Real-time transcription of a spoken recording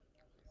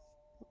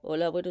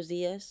Hola, buenos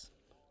días.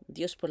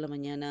 Dios por la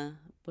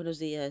mañana. Buenos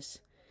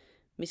días,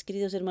 mis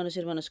queridos hermanos y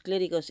hermanos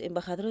clérigos,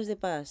 embajadores de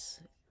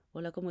paz.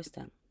 Hola, ¿cómo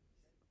están?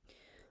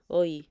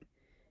 Hoy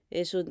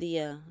es un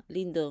día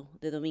lindo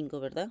de domingo,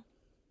 ¿verdad?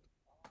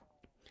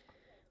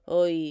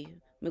 Hoy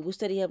me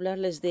gustaría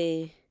hablarles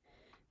de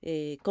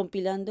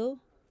compilando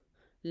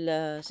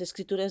las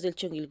escrituras del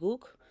Cheon,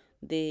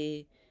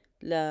 de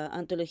la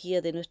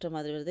Antología de nuestra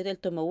Madre Verdadera, el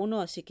tomo 1,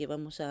 así que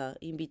vamos a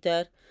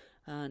invitar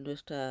a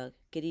nuestra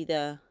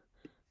querida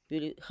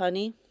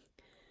Hani,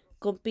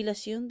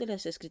 compilación de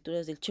las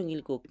escrituras del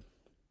Cheon.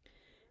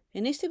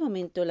 En este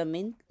momento,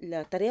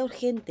 la tarea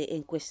urgente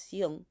en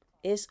cuestión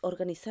es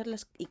organizar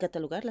y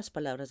catalogar las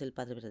palabras del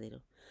Padre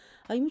Verdadero.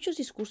 Hay muchos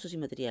discursos y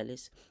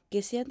materiales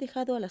que se han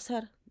dejado al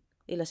azar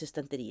en las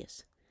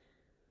estanterías.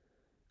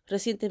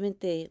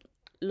 Recientemente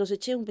los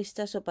eché un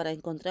vistazo para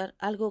encontrar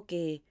algo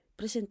que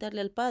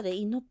presentarle al Padre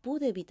y no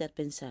pude evitar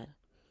pensar,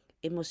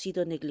 hemos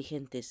sido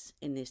negligentes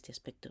en este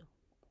aspecto.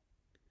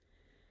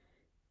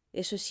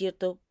 Eso es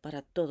cierto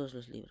para todos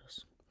los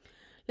libros.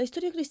 La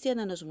historia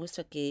cristiana nos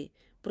muestra que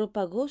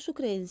propagó su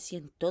creencia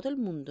en todo el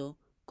mundo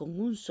con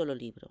un solo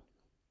libro,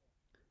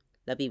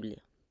 la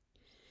Biblia.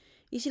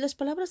 Y si las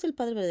palabras del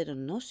Padre Verdadero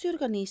no se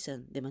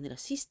organizan de manera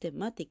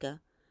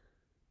sistemática,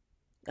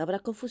 habrá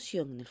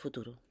confusión en el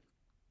futuro.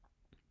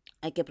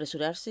 Hay que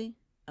apresurarse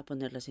a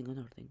ponerlas en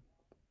orden.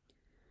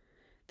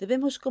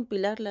 Debemos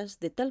compilarlas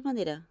de tal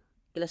manera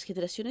que las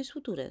generaciones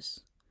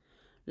futuras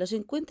las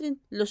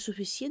encuentren lo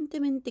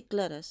suficientemente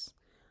claras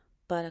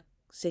para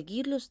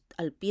seguirlos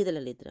al pie de la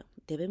letra.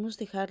 Debemos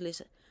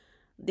dejarles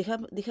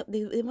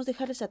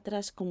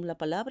atrás con la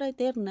palabra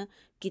eterna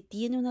que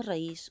tiene una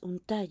raíz, un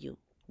tallo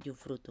y un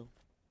fruto.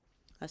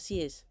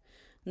 Así es,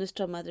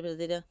 nuestra Madre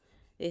Verdadera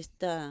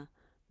está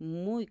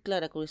muy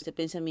clara con este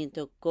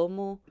pensamiento,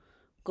 cómo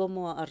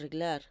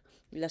arreglar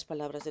las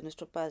palabras de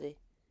nuestro Padre.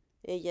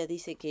 Ella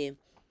dice que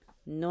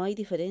no hay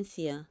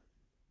diferencia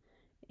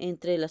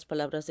entre las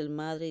palabras del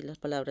Madre y las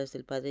palabras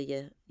del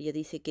Padre. Ella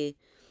dice que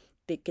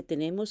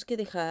tenemos que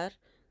dejar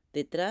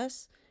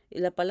detrás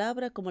la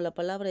palabra como la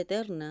palabra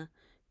eterna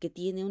que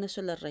tiene una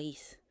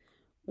raíz,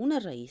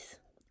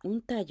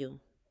 un tallo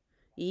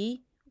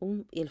y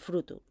el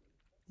fruto.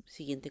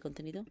 Siguiente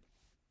contenido.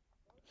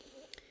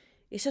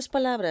 Esas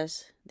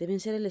palabras deben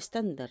ser el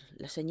estándar,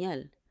 la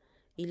señal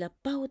y la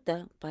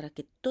pauta para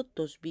que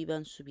todos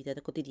vivan su vida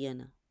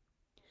cotidiana.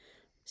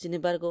 Sin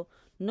embargo,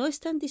 no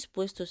están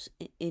dispuestos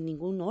en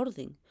ningún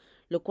orden,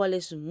 lo cual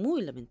es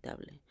muy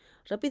lamentable.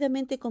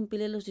 Rápidamente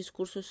compilé los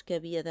discursos que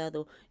había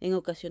dado en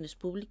ocasiones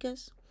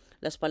públicas,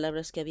 las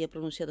palabras que había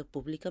pronunciado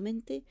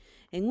públicamente,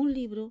 en un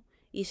libro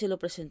y se lo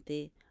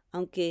presenté,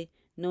 aunque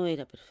no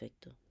era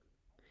perfecto.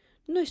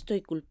 No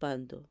estoy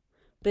culpando,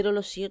 pero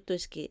lo cierto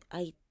es que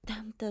hay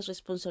tantas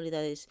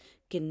responsabilidades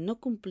que no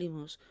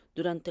cumplimos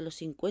durante los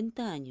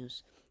 50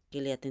 años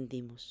que le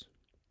atendimos.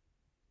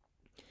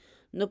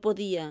 No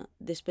podía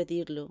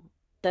despedirlo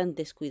tan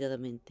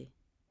descuidadamente.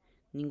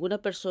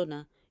 Ninguna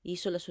persona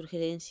hizo la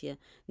sugerencia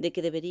de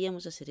que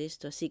deberíamos hacer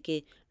esto, así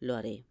que lo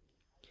haré.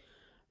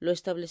 Lo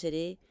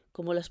estableceré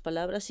como las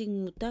palabras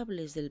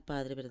inmutables del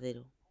Padre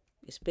Verdadero.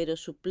 Espero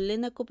su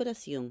plena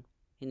cooperación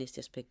en este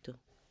aspecto.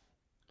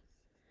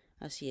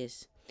 Así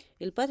es.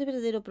 El Padre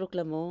Verdadero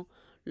proclamó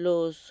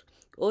los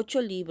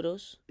 8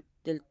 libros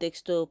del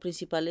texto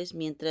principales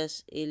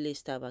mientras él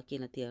estaba aquí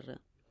en la tierra.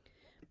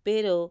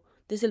 Pero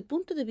desde el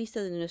punto de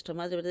vista de nuestra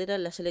Madre Verdadera,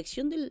 la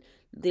selección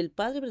del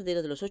Padre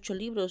Verdadero de los 8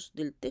 libros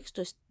del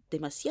texto es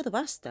demasiado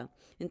vasta.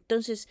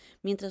 Entonces,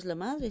 mientras la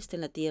Madre está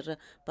en la tierra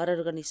para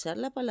organizar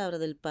la palabra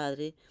del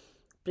Padre,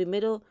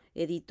 primero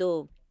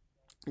editó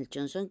el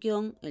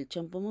Jeonseong, el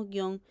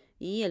Champomogyeong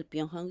y el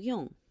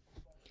Pyongyang.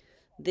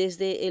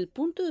 Desde el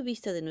punto de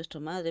vista de nuestra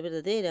Madre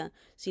Verdadera,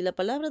 si la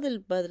palabra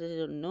del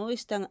Padre no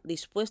están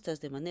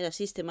dispuestas de manera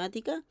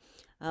sistemática,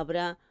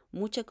 habrá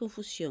mucha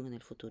confusión en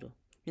el futuro.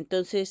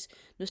 Entonces,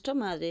 nuestra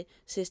Madre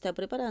se está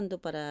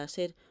preparando para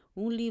hacer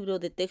un libro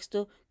de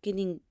texto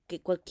que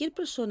cualquier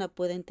persona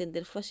pueda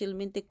entender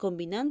fácilmente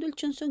combinando el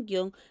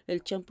Jeonseong,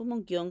 el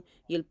Champomogyeong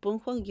y el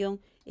Pyongyang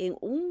en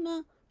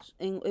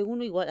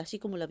uno igual, así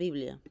como la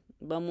Biblia.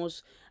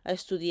 Vamos a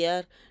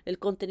estudiar el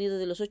contenido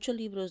de los 8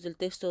 libros del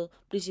texto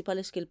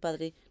principales que el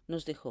Padre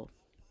nos dejó.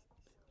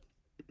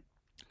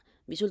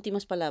 Mis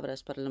últimas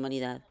palabras para la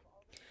humanidad.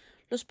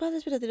 Los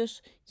padres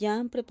verdaderos ya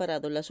han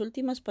preparado las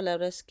últimas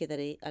palabras que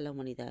daré a la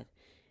humanidad.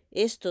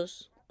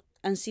 Estos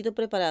han sido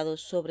preparados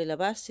sobre la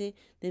base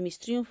de mis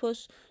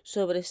triunfos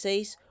sobre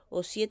 6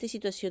 o 7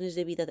 situaciones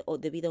de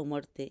vida o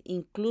muerte,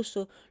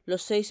 incluso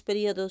los 6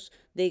 periodos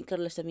de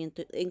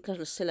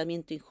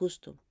encarcelamiento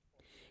injusto.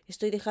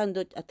 Estoy dejando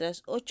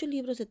atrás 8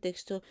 libros de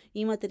texto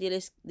y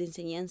materiales de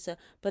enseñanza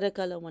para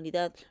que la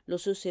humanidad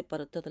los use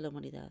para toda la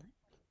humanidad.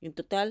 En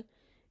total,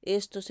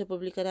 esto se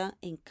publicará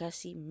en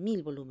casi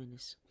 1000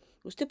 volúmenes.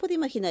 ¿Usted puede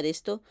imaginar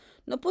esto?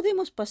 No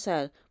podemos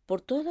pasar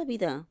por toda la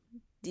vida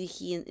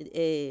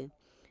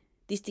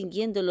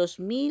distinguiendo los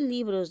 1000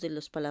 libros de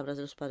las palabras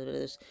de los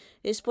padres.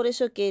 Es por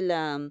eso que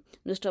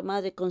nuestra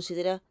madre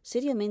considera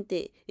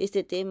seriamente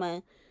este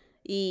tema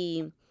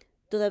y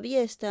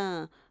todavía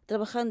está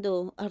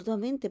trabajando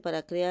arduamente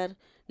para crear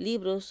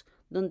libros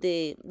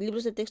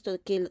de texto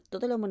que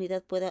toda la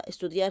humanidad pueda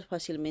estudiar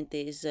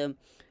fácilmente. Es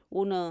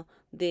uno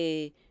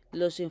de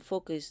los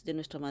enfoques de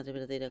nuestra Madre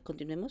Verdadera.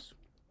 Continuemos.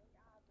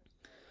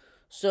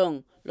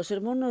 Son los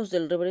sermones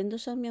del Reverendo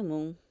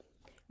Samyamun,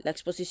 la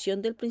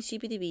exposición del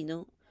Principio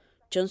Divino,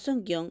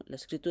 Jeonseong, la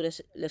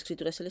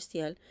escritura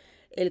celestial,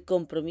 el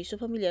compromiso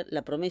familiar,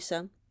 la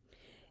promesa,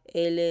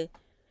 el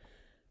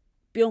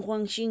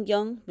Pyonghwan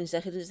Shingyong,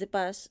 mensajeros de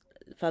paz,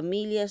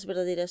 familias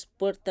verdaderas,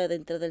 puerta de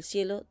entrada al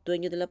cielo,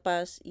 dueño de la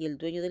paz y el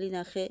dueño del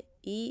linaje,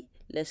 y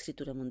la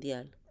escritura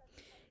mundial.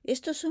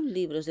 Estos son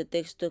libros de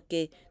texto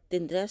que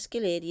tendrás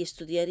que leer y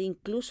estudiar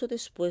incluso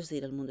después de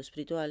ir al mundo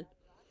espiritual.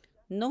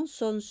 No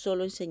son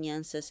solo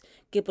enseñanzas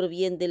que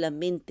provienen de la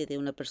mente de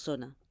una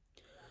persona.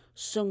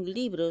 Son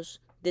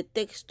libros de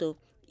texto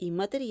y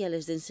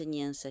materiales de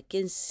enseñanza que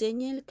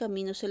enseñan el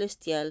camino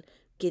celestial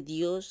que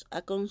Dios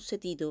ha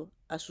concedido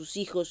a sus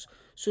hijos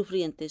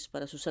sufrientes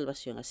para su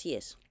salvación. Así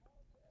es.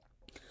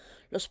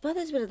 Los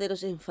padres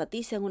verdaderos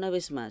enfatizan una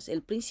vez más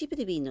el principio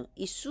divino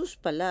y sus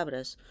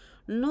palabras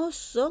no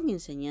son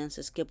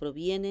enseñanzas que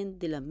provienen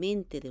de la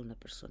mente de una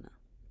persona.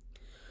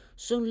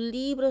 Son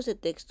libros de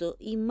texto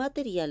y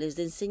materiales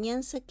de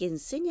enseñanza que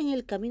enseñan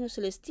el camino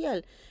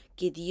celestial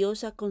que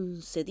Dios ha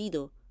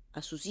concedido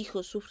a sus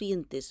hijos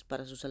sufrientes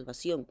para su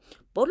salvación.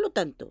 Por lo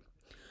tanto,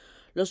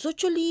 los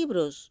 8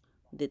 libros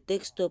de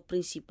texto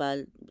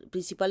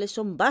principales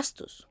son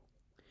vastos,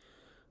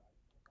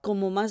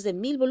 como más de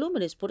 1000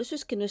 volúmenes. Por eso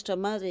es que nuestra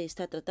Madre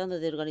está tratando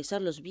de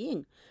organizarlos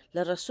bien.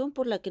 La razón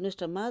por la que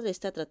nuestra Madre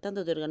está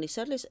tratando de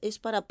organizarles es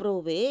para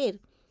proveer,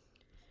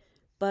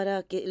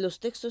 para que los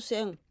textos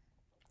sean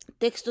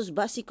textos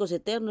básicos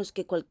eternos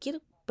que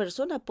cualquier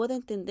persona pueda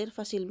entender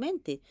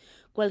fácilmente.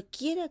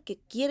 Cualquiera que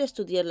quiera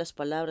estudiar las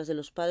palabras de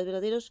los padres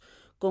verdaderos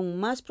con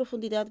más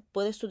profundidad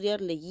puede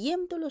estudiar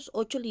leyendo los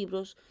 8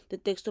 libros de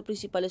texto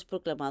principales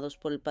proclamados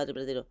por el Padre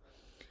Verdadero.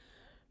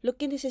 Lo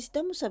que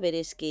necesitamos saber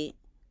es que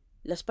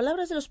las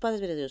palabras de los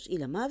padres verdaderos y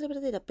la Madre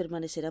Verdadera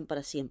permanecerán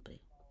para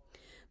siempre.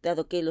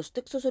 Dado que los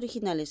textos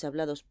originales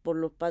hablados por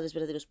los padres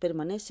verdaderos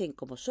permanecen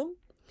como son,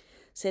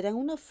 serán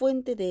una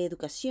fuente de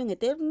educación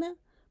eterna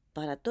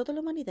para toda la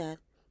humanidad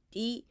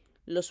y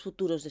los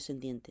futuros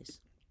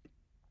descendientes.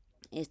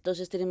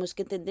 Entonces tenemos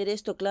que entender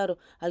esto, claro.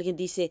 Alguien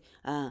dice,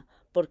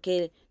 ¿por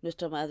qué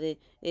nuestra Madre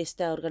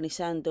está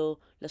organizando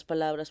las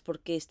palabras? ¿Por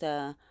qué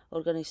está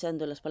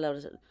organizando las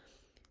palabras?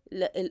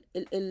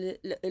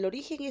 El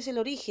origen es el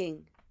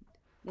origen.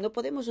 No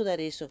podemos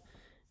dudar eso.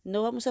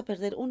 No vamos a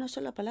perder una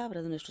sola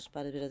palabra de nuestros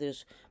padres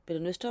verdaderos, pero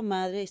nuestra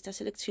Madre está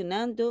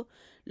seleccionando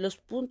los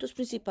puntos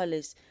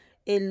principales,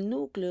 el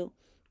núcleo,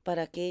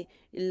 para que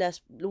la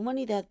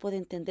humanidad pueda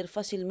entender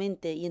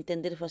fácilmente y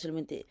entender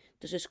fácilmente.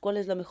 Entonces, ¿cuál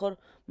es la mejor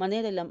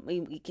manera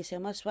y que sea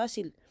más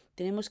fácil?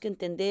 Tenemos que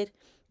entender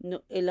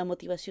la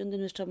motivación de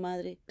nuestra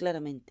Madre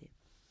claramente.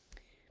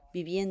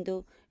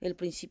 Viviendo el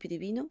principio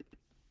divino.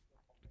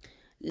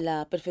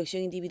 La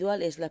perfección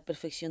individual es la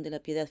perfección de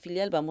la piedad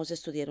filial. Vamos a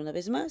estudiar una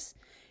vez más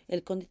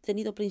el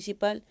contenido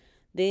principal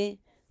de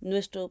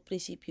nuestro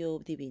principio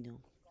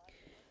divino.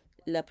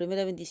 La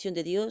primera bendición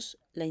de Dios,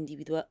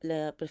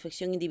 la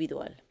perfección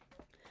individual.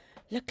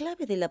 La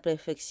clave de la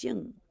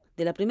perfección,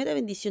 de la primera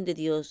bendición de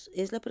Dios,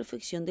 es la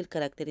perfección del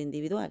carácter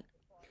individual.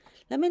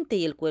 La mente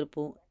y el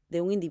cuerpo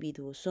de un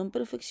individuo son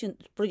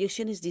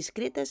proyecciones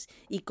discretas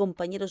y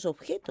compañeros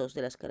objetos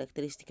de las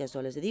características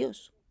duales de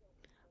Dios.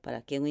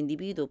 Para que un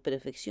individuo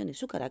perfeccione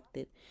su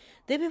carácter,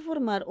 debe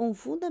formar un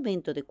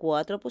fundamento de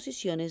 4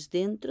 posiciones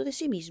dentro de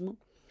sí mismo,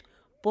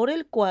 por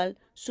el cual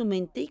su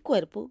mente y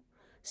cuerpo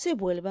se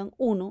vuelvan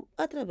uno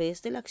a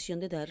través de la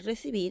acción de dar y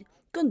recibir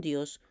con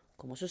Dios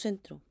como su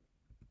centro.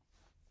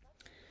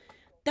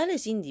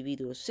 Tales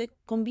individuos se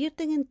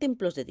convierten en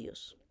templos de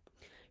Dios,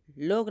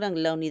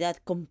 logran la unidad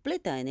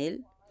completa en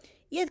Él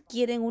y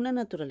adquieren una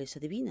naturaleza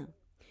divina.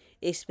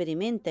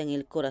 Experimentan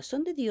el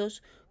corazón de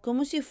Dios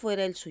como si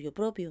fuera el suyo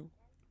propio.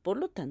 Por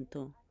lo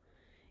tanto,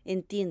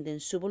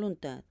 entienden su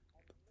voluntad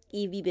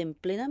y viven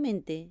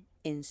plenamente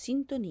en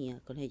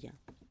sintonía con ella.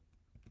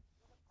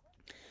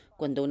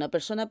 Cuando una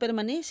persona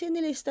permanece en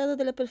el estado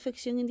de la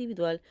perfección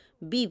individual,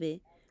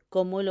 vive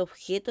como el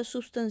objeto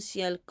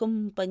sustancial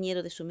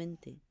compañero de su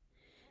mente.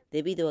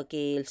 Debido a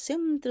que el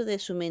centro de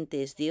su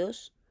mente es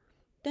Dios,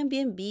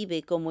 también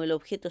vive como el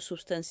objeto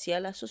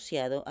sustancial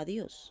asociado a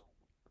Dios.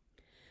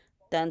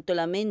 Tanto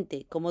la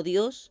mente como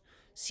Dios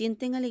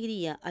sienten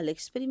alegría al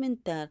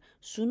experimentar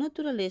su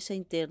naturaleza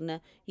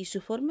interna y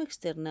su forma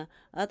externa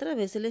a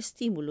través del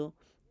estímulo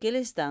que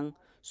les dan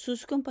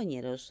sus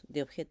compañeros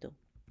de objeto.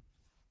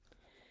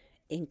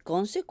 En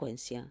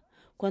consecuencia,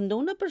 cuando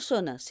una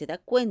persona se da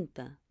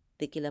cuenta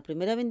de que la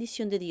primera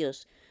bendición de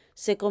Dios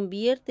se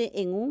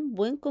convierte en un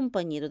buen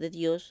compañero de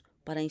Dios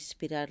para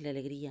inspirarle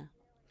alegría,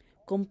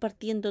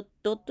 compartiendo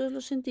todos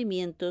los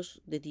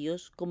sentimientos de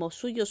Dios como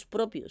suyos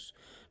propios.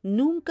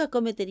 Nunca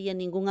cometería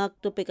ningún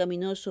acto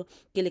pecaminoso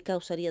que le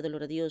causaría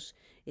dolor a Dios.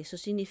 Eso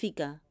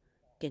significa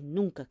que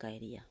nunca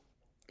caería.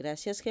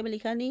 Gracias,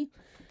 Gemelihani.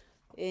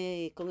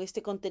 con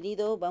este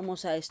contenido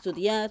vamos a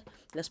estudiar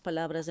las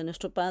palabras de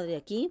nuestro Padre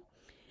aquí.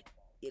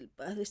 El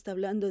Padre está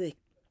hablando de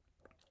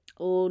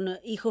un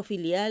hijo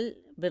filial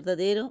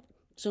verdadero.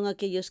 Son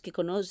aquellos que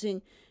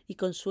conocen y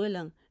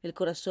consuelan el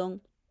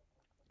corazón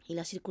y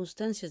las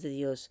circunstancias de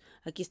Dios.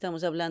 Aquí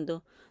estamos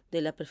hablando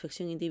de la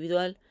perfección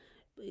individual.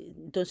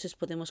 Entonces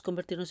podemos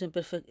convertirnos en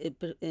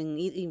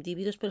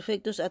individuos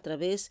perfectos a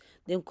través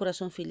de un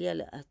corazón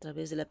filial, a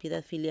través de la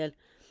piedad filial.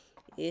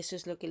 Eso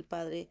es lo que el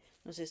Padre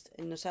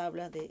nos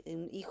habla de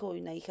un hijo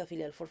y una hija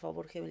filial. Por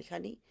favor,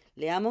 Gemelhani,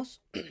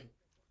 leamos.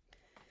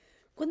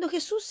 Cuando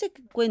Jesús se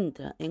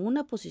encuentra en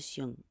una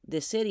posición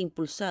de ser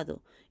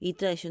impulsado y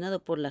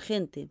traicionado por la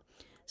gente,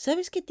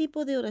 ¿sabes qué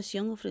tipo de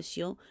oración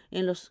ofreció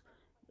en los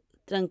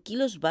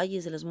tranquilos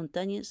valles de las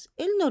montañas?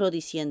 Él no oró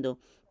diciendo: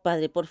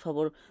 Padre, por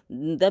favor,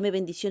 dame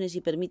bendiciones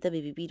y permítame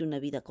vivir una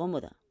vida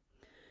cómoda.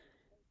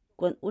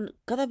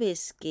 Cada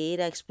vez que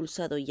era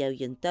expulsado y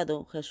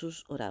ahuyentado,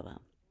 Jesús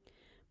oraba: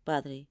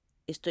 Padre,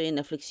 estoy en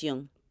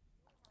aflicción.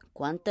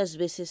 ¿Cuántas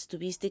veces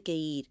tuviste que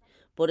ir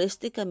por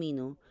este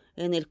camino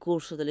en el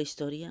curso de la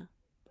historia?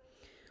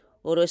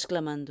 Oró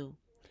exclamando: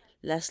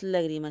 las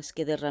lágrimas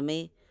que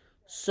derramé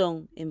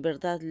son en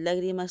verdad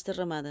lágrimas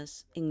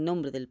derramadas en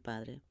nombre del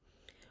Padre.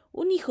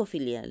 Un hijo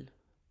filial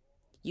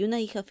y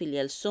una hija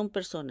filial son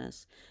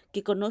personas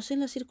que conocen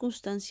las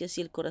circunstancias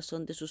y el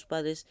corazón de sus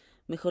padres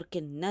mejor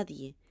que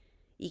nadie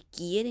y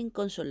quieren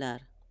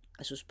consolar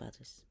a sus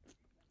padres.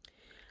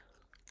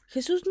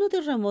 Jesús no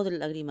derramó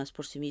lágrimas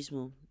por sí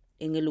mismo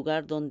en el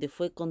lugar donde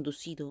fue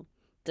conducido,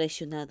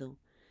 traicionado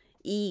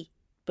y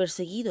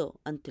perseguido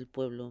ante el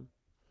pueblo.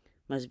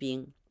 Más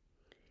bien,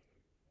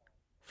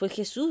 fue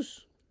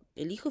Jesús,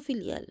 el hijo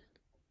filial,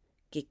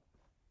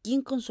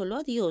 quien consoló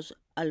a Dios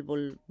al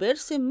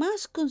volverse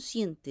más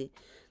consciente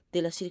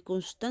de las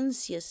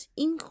circunstancias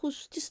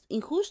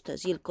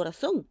injustas y el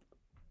corazón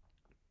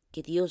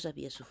que Dios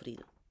había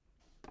sufrido.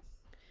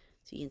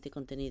 Siguiente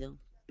contenido.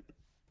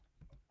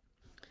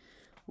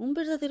 Un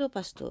verdadero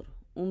pastor,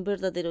 un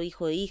verdadero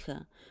hijo e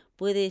hija,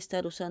 puede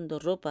estar usando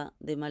ropa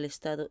de mal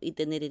estado y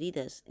tener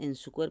heridas en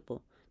su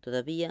cuerpo.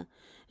 Todavía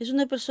es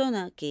una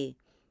persona que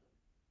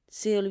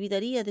se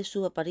olvidaría de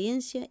su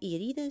apariencia y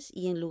heridas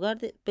y en lugar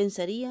de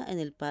pensaría en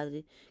el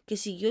Padre, que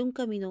siguió un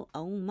camino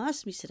aún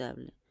más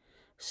miserable.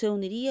 Se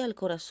uniría al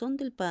corazón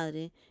del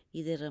Padre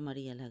y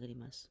derramaría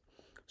lágrimas.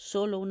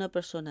 Solo una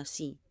persona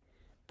así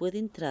puede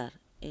entrar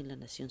en la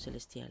nación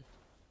celestial.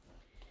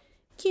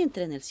 ¿Quién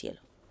entra en el cielo?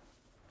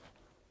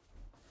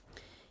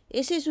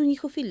 Ese es un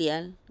hijo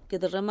filial que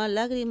derrama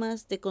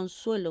lágrimas de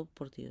consuelo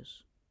por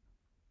Dios,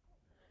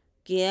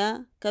 que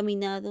ha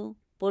caminado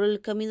por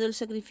el camino del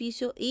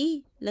sacrificio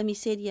y la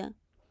miseria,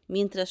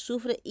 mientras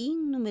sufre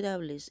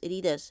innumerables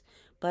heridas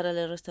para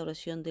la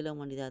restauración de la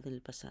humanidad en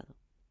el pasado.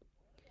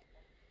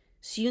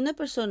 Si una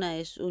persona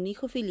es un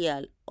hijo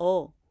filial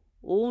o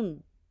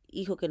un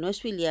hijo que no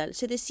es filial,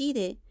 se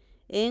decide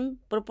en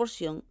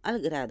proporción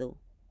al grado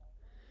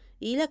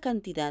y la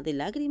cantidad de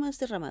lágrimas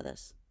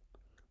derramadas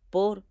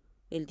por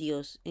el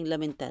Dios en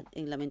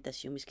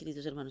lamentación. Mis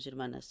queridos hermanos y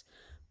hermanas,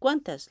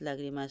 ¿cuántas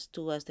lágrimas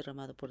tú has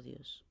derramado por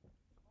Dios?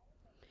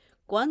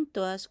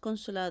 ¿Cuánto has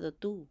consolado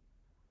tú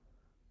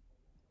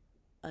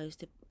a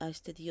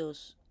este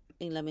Dios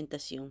en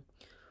lamentación?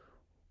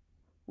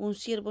 Un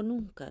siervo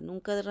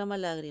nunca derrama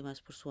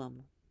lágrimas por su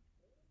amo.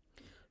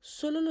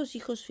 Solo los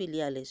hijos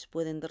filiales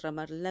pueden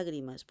derramar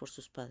lágrimas por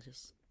sus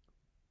padres.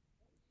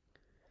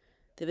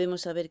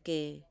 Debemos saber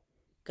que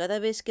cada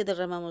vez que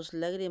derramamos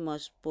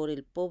lágrimas por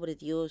el pobre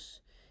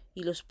Dios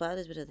y los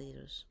padres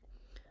verdaderos,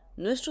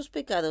 nuestros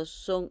pecados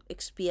son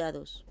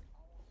expiados,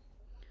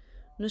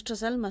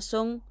 nuestras almas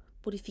son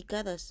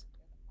purificadas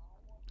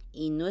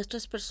y nuestra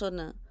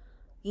persona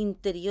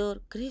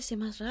interior crece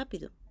más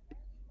rápido.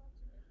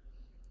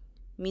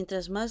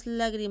 Mientras más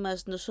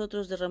lágrimas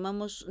nosotros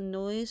derramamos,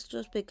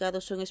 nuestros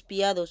pecados son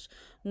expiados,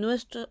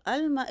 nuestra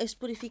alma es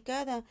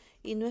purificada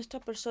y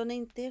nuestra persona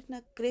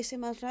interna crece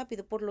más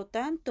rápido. Por lo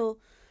tanto,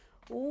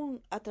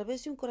 a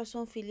través de un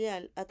corazón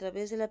filial, a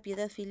través de la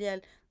piedad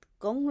filial,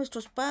 con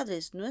nuestros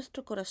padres,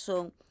 nuestro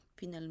corazón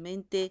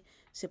finalmente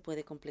se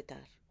puede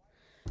completar.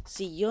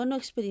 Si yo no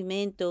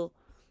experimento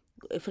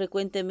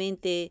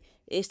frecuentemente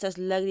estas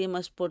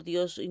lágrimas por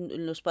Dios,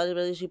 los padres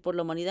verdaderos y por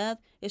la humanidad,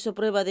 esto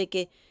prueba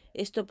que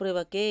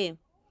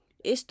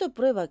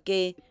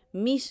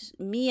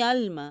mi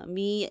alma,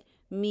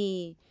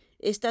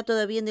 está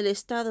todavía en el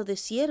estado de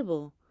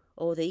siervo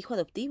o de hijo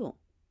adoptivo.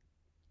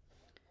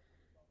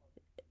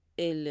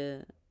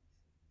 El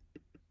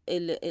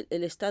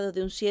estado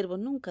de un siervo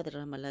nunca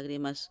derrama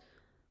lágrimas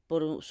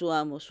por su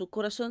amo. Su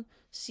corazón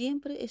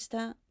siempre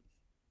está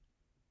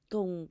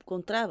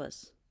con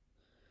trabas.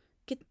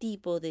 ¿Qué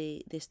tipo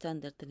de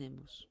estándar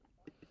tenemos?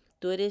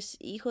 ¿Tú eres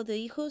hijo de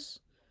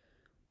hijos?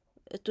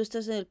 ¿Tú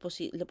estás en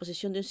la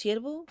posición de un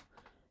siervo?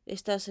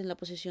 ¿Estás en la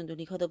posición de un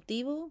hijo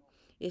adoptivo?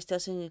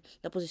 ¿Estás en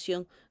la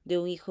posición de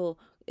un hijo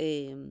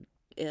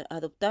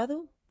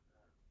adoptado?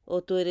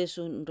 ¿O tú eres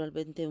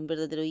realmente un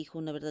verdadero hijo,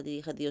 una verdadera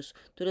hija de Dios?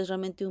 ¿Tú eres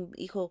realmente un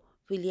hijo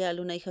filial,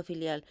 una hija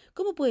filial.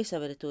 ¿Cómo puedes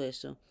saber tú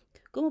eso?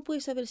 ¿Cómo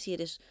puedes saber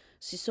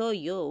si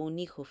soy yo un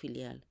hijo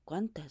filial?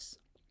 ¿Cuántas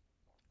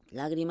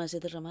lágrimas he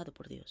derramado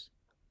por Dios?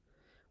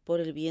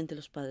 Por el bien de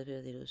los padres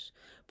verdaderos,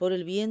 por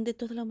el bien de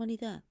toda la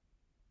humanidad.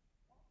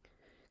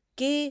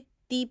 ¿Qué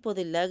tipo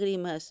de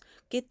lágrimas,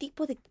 qué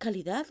tipo de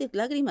calidad de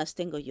lágrimas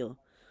tengo yo?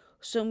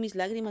 ¿Son mis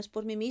lágrimas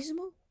por mí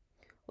mismo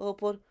o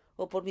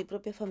por mi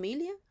propia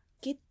familia?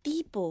 ¿Qué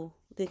tipo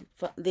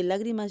de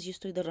lágrimas yo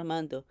estoy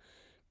derramando?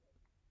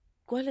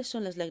 ¿Cuáles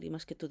son las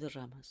lágrimas que tú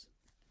derramas?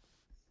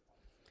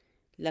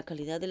 La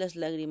calidad de las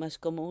lágrimas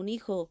como un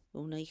hijo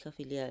o una hija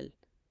filial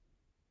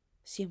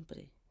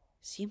siempre,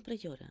 siempre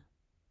llora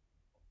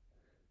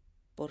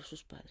por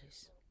sus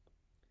padres.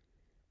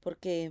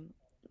 Porque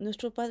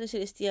nuestro Padre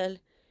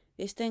Celestial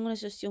está en una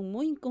situación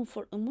muy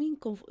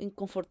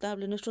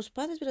inconfortable. Nuestros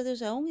padres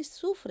verdaderos aún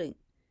sufren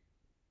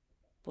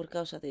por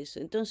causa de eso.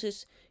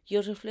 Entonces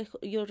yo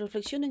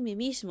reflexiono en mí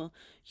mismo.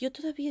 Yo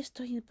todavía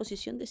estoy en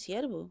posición de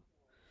siervo.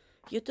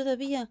 Yo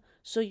todavía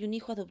soy un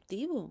hijo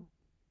adoptivo.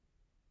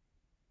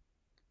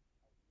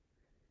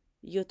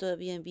 Yo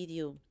todavía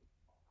envidio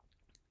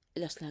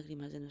las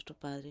lágrimas de nuestro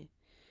Padre.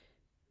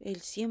 Él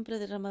siempre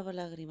derramaba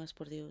lágrimas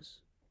por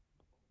Dios,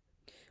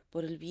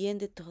 por el bien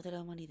de toda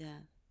la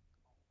humanidad.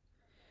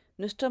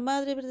 Nuestra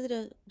Madre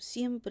Verdadera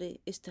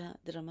siempre está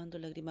derramando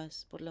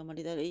lágrimas por la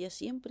humanidad. Ella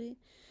siempre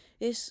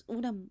es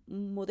una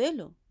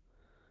modelo.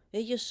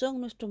 Ellos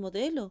son nuestro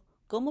modelo.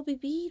 ¿Cómo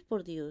vivir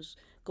por Dios?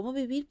 ¿Cómo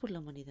vivir por la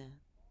humanidad?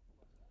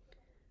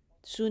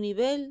 Su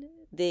nivel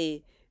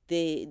de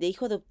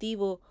hijo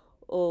adoptivo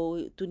o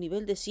tu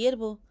nivel de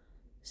siervo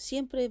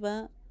siempre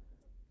va,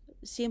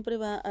 siempre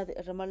va a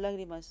derramar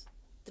lágrimas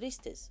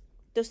tristes.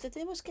 Entonces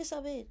tenemos que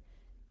saber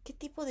qué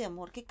tipo de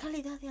amor, qué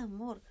calidad de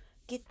amor,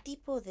 qué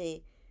tipo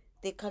de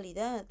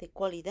calidad, de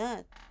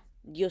cualidad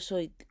yo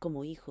soy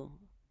como hijo.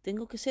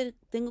 Tengo que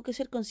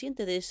ser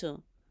consciente de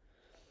eso.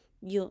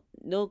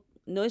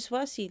 No es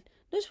fácil,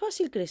 no es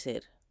fácil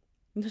crecer.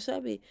 No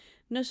sabe,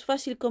 no es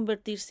fácil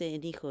convertirse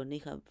en hijo, en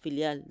hija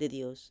filial de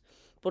Dios.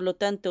 Por lo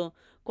tanto,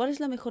 ¿cuál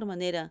es la mejor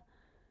manera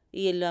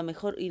y la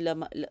mejor y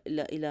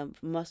la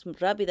más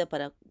rápida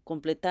para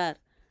completar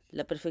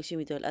la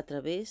perfección espiritual? A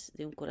través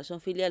de un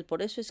corazón filial?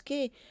 Por eso es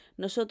que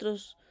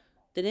nosotros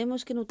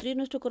tenemos que nutrir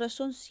nuestro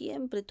corazón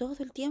siempre, todo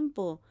el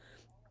tiempo.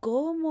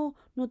 ¿Cómo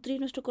nutrir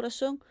nuestro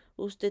corazón?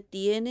 Usted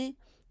tiene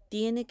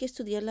que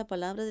estudiar la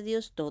palabra de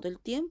Dios todo el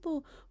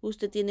tiempo.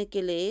 Usted tiene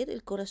que leer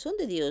el corazón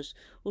de Dios.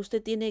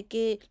 Usted tiene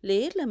que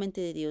leer la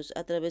mente de Dios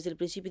a través del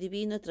principio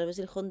divino, a través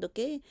del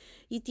Hondoke.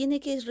 Y tiene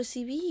que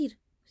recibir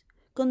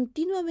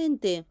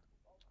continuamente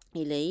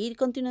y leer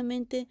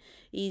continuamente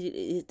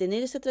y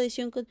tener esta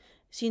tradición.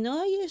 Si no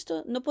hay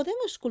esto, no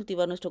podemos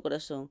cultivar nuestro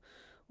corazón.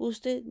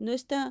 Usted no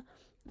está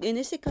en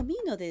ese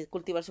camino de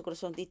cultivar su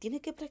corazón y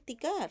tiene que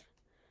practicar.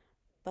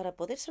 Para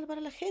poder salvar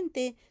a la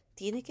gente,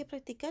 tiene que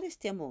practicar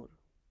este amor.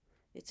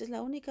 Esta es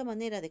la única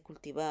manera de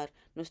cultivar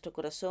nuestro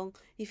corazón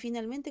y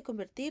finalmente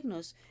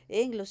convertirnos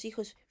en los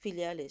hijos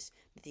filiales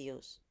de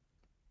Dios.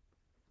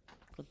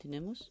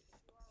 Continuemos.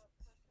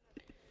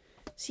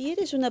 Si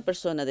eres una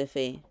persona de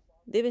fe,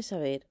 debes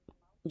saber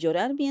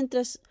llorar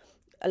mientras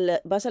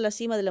vas a la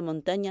cima de la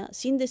montaña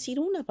sin decir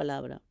una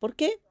palabra. ¿Por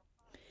qué?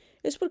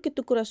 Es porque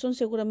tu corazón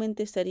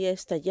seguramente estaría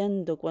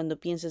estallando cuando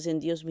piensas en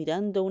Dios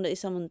mirando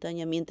esa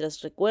montaña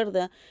mientras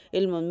recuerda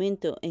el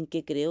momento en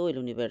que creó el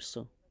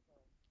universo.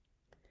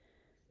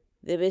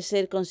 Debes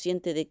ser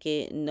consciente de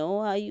que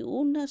no hay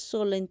una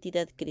sola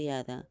entidad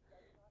creada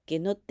que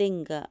no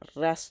tenga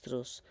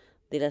rastros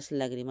de las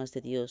lágrimas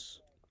de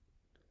Dios.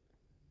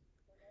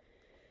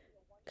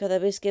 Cada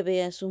vez que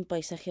veas un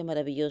paisaje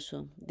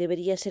maravilloso,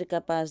 deberías ser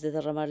capaz de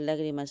derramar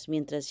lágrimas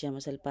mientras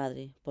llamas al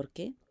Padre. ¿Por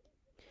qué?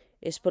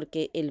 Es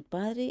porque el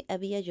Padre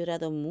había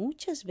llorado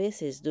muchas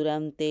veces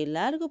durante el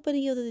largo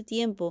periodo de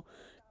tiempo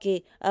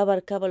que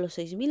abarcaba los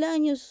 6.000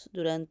 años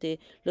durante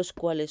los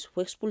cuales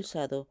fue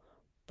expulsado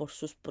por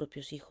sus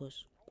propios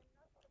hijos.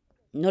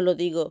 No lo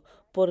digo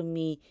por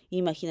mi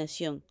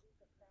imaginación.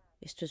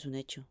 Esto es un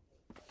hecho.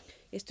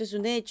 Esto es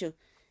un hecho.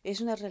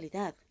 Es una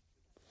realidad.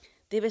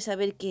 Debes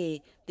saber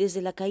que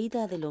desde la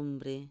caída del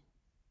hombre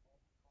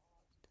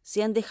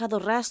se han dejado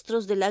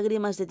rastros de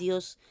lágrimas de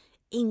Dios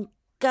en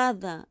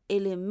cada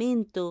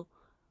elemento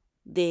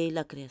de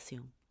la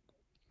creación.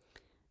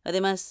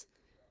 Además,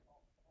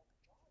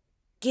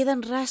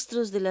 quedan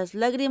rastros de las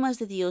lágrimas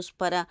de Dios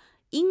para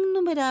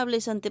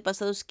innumerables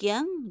antepasados que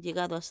han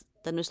llegado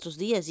hasta nuestros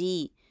días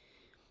y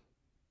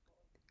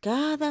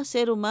cada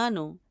ser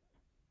humano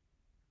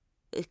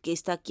que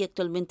está aquí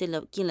actualmente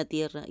aquí en la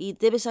tierra. Y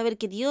debes saber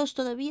que Dios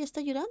todavía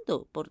está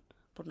llorando por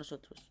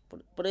nosotros,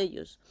 por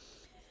ellos.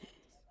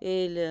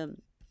 El, eh,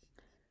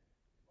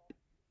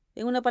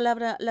 en una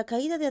palabra, la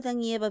caída de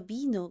Adán y Eva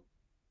vino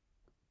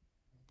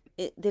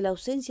de la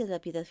ausencia de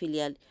la piedad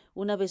filial.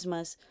 Una vez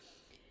más,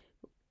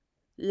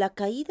 la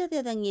caída de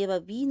Adán y Eva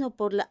vino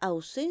por la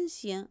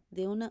ausencia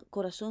de un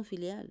corazón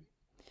filial.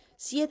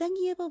 Si Adán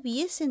y Eva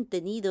hubiesen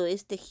tenido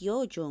este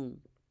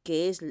Jeonseong,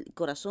 que es el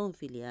corazón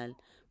filial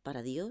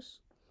para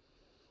Dios,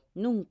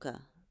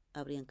 nunca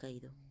habrían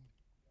caído.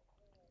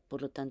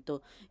 Por lo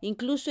tanto,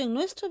 incluso en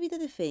nuestra vida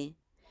de fe,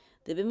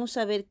 debemos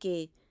saber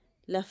que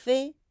la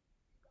fe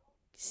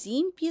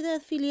sin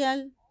piedad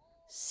filial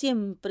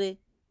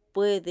siempre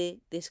puede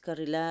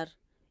descarrilar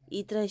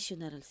y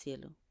traicionar al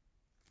cielo.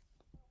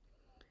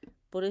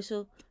 Por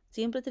eso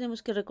siempre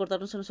tenemos que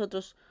recordarnos a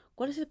nosotros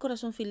cuál es el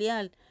corazón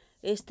filial,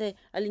 este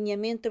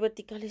alineamiento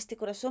vertical, este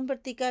corazón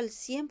vertical.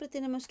 Siempre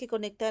tenemos que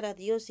conectar a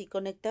Dios y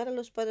conectar a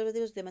los padres de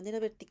Dios de manera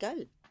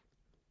vertical.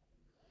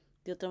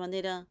 De otra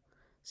manera,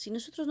 si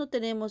nosotros no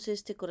tenemos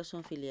este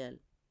corazón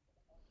filial,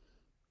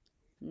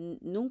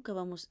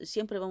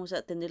 siempre vamos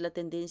a tener la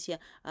tendencia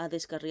a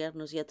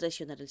descarriarnos y a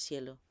traicionar el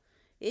cielo.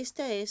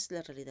 Esta es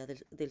la realidad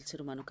del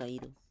ser humano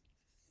caído.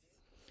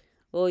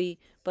 Hoy,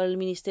 para el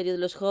Ministerio de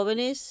los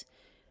Jóvenes,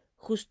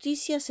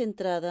 Justicia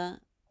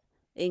centrada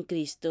en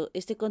Cristo.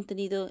 Este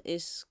contenido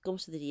es, ¿cómo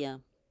se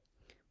diría?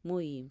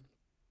 Muy,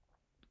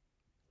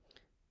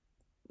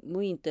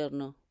 muy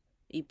interno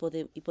y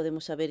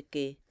podemos saber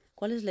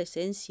cuál es la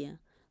esencia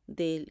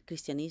del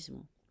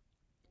cristianismo.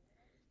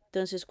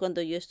 Entonces,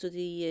 cuando yo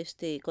estudié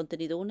este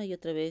contenido una y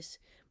otra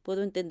vez,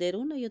 puedo entender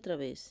una y otra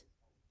vez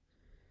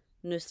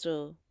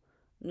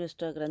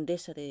nuestra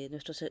grandeza de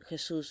nuestro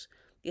Jesús,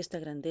 esta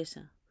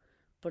grandeza.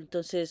 Por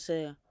entonces,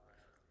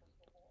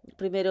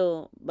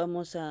 primero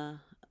veamos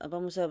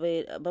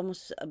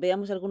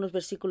algunos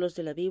versículos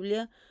de la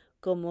Biblia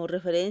como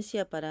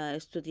referencia para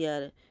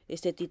estudiar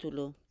este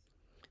título.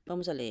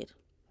 Vamos a leer.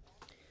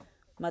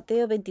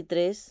 Mateo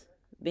 23,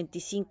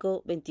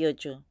 25,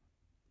 28.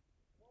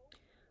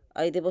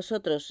 Ay de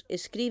vosotros,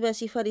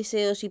 escribas y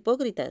fariseos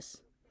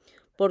hipócritas,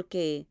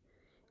 porque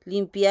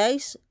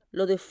limpiáis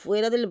lo de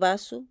fuera del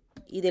vaso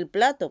y del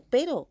plato,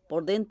 pero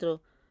por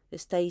dentro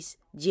estáis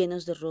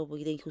llenos de robo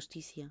y de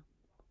injusticia.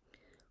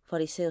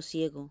 Fariseo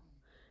ciego,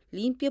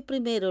 limpia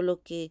primero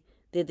lo que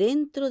de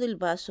dentro del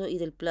vaso y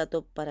del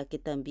plato, para que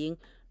también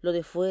lo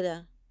de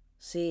fuera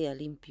sea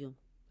limpio.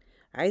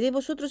 Ay de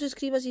vosotros,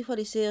 escribas y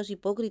fariseos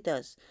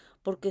hipócritas,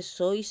 porque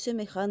sois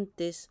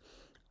semejantes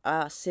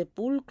a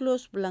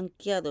sepulcros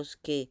blanqueados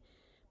que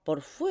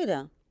por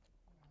fuera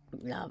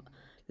la,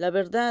 la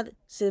verdad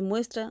se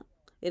muestra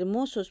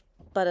hermosos,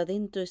 para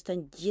dentro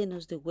están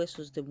llenos de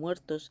huesos de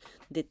muertos,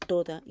 de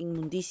toda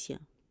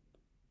inmundicia.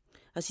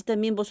 Así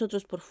también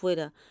vosotros por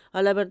fuera,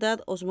 a la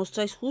verdad os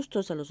mostráis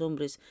justos a los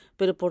hombres,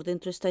 pero por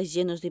dentro estáis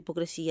llenos de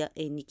hipocresía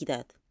e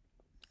iniquidad.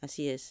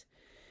 Así es.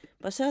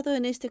 Basado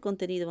en este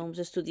contenido vamos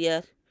a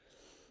estudiar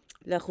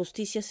la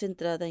justicia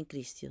centrada en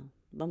Cristo.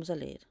 Vamos a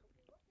leer.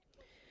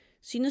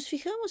 Si nos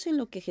fijamos en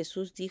lo que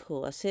Jesús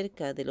dijo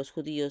acerca de los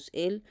judíos,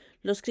 Él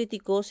los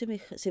criticó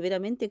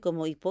severamente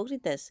como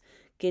hipócritas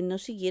que no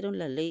siguieron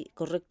la ley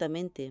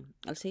correctamente.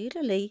 Al seguir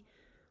la ley,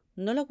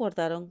 no la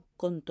guardaron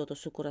con todo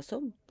su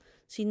corazón,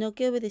 sino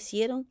que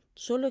obedecieron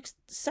solo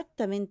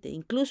exactamente.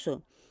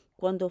 Incluso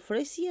cuando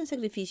ofrecían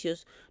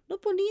sacrificios,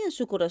 no ponían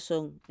su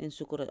corazón en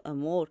su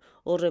amor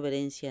o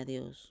reverencia a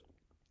Dios.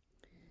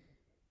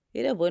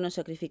 Era bueno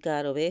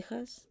sacrificar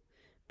ovejas,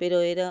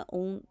 pero era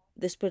un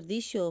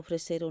desperdicio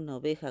ofrecer una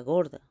oveja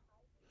gorda.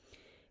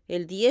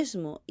 El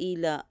diezmo y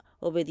la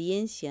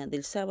obediencia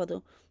del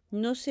sábado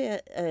no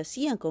se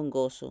hacían con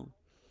gozo.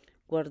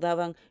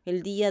 Guardaban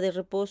el día de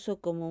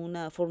reposo como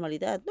una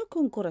formalidad, no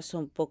con un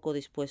corazón poco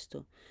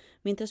dispuesto.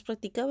 Mientras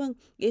practicaban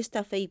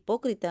esta fe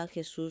hipócrita,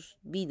 Jesús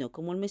vino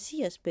como el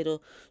Mesías,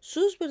 pero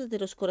sus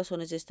verdaderos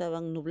corazones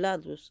estaban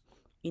nublados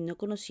y no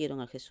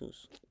conocieron a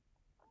Jesús.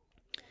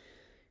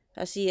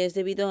 Así es,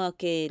 debido a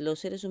que los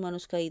seres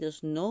humanos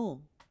caídos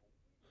no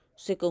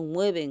se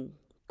conmueven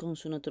con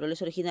su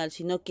naturaleza original,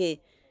 sino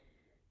que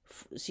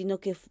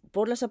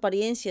por las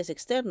apariencias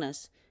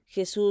externas,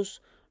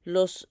 Jesús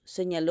los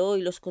señaló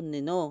y los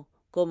condenó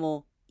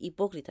como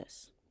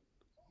hipócritas.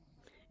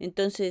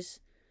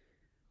 Entonces,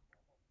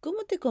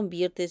 ¿cómo te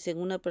conviertes en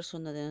una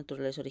persona de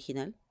naturaleza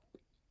original?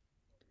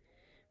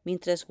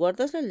 Mientras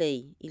guardas la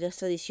ley y las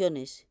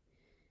tradiciones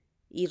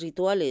y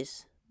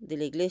rituales de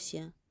la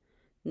iglesia,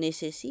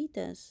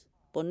 necesitas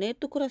poner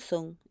tu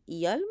corazón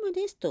y alma en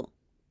esto.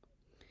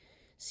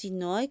 Si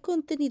no hay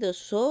contenido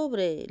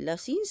sobre la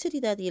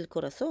sinceridad y el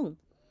corazón,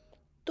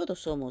 todos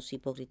somos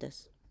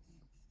hipócritas.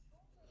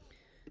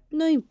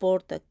 No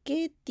importa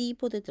qué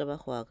tipo de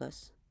trabajo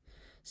hagas,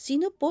 si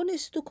no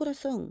pones tu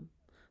corazón,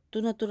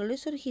 tu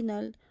naturaleza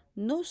original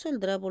no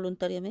saldrá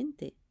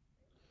voluntariamente.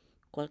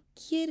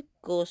 Cualquier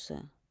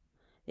cosa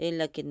en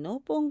la que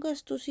no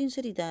pongas tu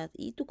sinceridad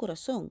y tu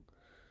corazón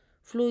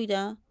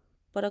fluirá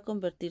para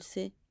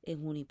convertirse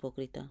en un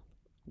hipócrita.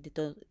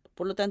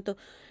 Por lo tanto,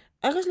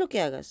 hagas lo que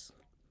hagas,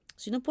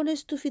 si no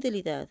pones tu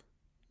fidelidad,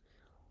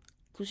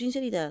 tu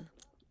sinceridad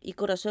y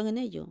corazón en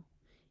ello,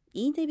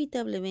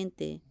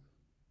 inevitablemente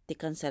te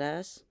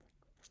cansarás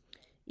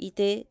y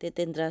te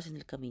detendrás en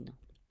el camino.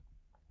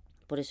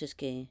 Por eso es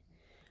que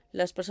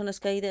las personas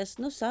caídas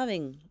no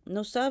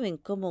saben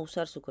cómo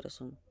usar su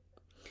corazón.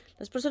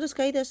 Las personas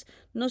caídas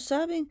no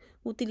saben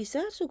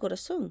utilizar su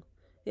corazón.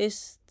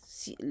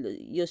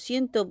 Yo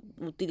siento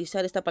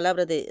utilizar esta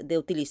palabra de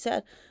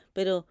utilizar,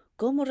 pero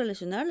cómo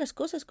relacionar las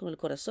cosas con el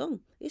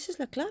corazón. Esa es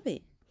la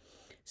clave.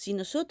 Si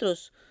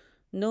nosotros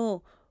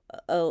no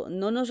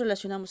no nos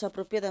relacionamos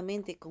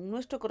apropiadamente con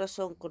nuestro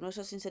corazón, con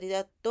nuestra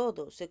sinceridad,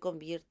 todo se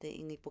convierte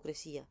en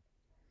hipocresía.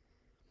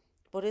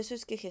 Por eso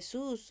es que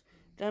Jesús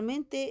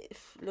realmente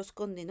los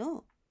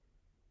condenó.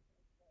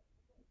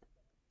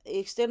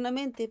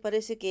 Externamente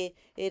parece que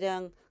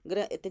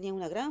tenían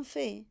una gran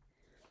fe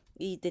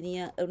y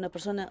tenía una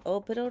persona,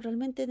 pero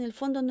realmente en el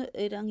fondo no,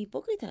 eran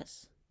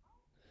hipócritas.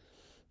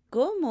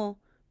 ¿Cómo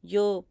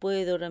yo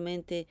puedo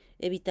realmente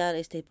evitar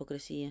esta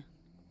hipocresía?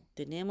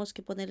 Tenemos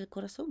que poner el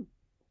corazón.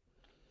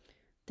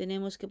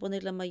 Tenemos que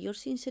poner la mayor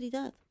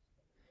sinceridad.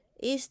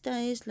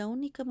 Esta es la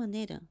única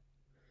manera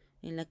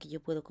en la que yo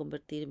puedo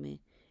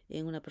convertirme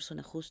en una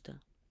persona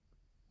justa.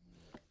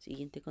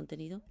 Siguiente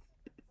contenido.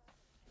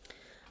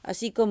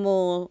 Así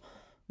como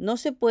no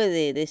se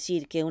puede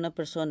decir que una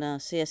persona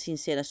sea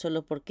sincera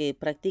solo porque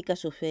practica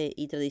su fe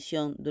y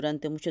tradición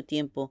durante mucho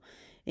tiempo,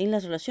 en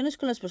las relaciones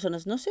con las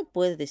personas no se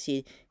puede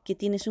decir que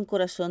tienes un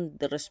corazón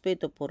de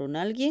respeto por un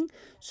alguien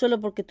solo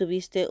porque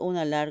tuviste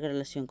una larga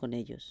relación con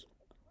ellos.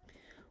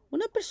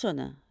 Una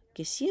persona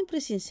que siempre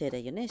es sincera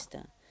y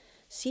honesta,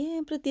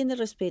 siempre tiene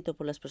respeto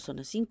por las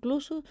personas,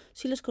 incluso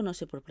si los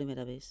conoce por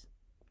primera vez.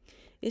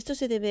 Esto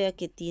se debe a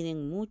que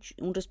tienen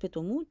un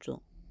respeto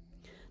mutuo.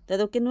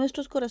 Dado que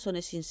nuestros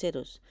corazones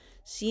sinceros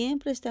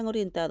siempre están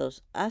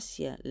orientados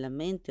hacia la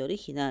mente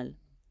original,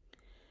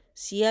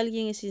 si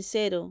alguien es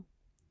sincero,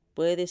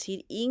 puede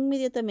decir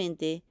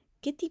inmediatamente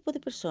qué tipo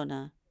de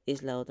persona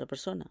es la otra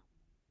persona.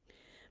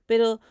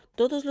 Pero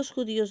todos los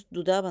judíos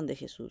dudaban de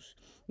Jesús,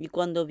 y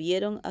cuando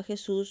vieron a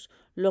Jesús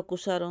lo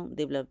acusaron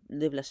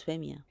de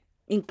blasfemia.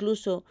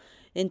 Incluso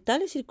en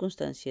tales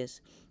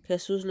circunstancias,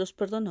 Jesús los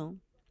perdonó,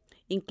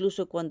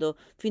 incluso cuando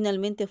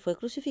finalmente fue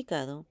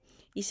crucificado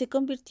y se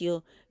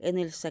convirtió en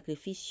el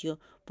sacrificio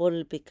por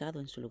el pecado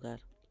en su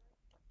lugar.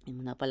 En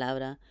una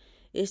palabra,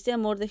 este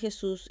amor de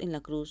Jesús en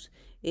la cruz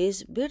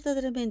es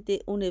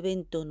verdaderamente un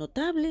evento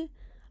notable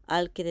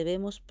al que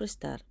debemos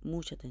prestar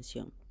mucha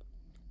atención.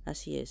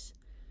 Así es.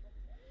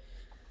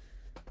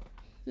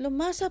 Lo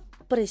más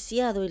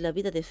apreciado en la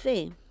vida de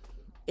fe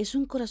es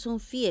un corazón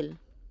fiel,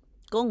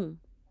 con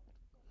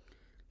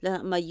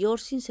la mayor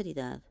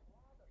sinceridad,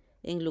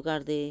 en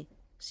lugar de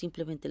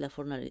simplemente la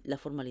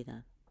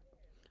formalidad.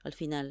 Al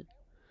final,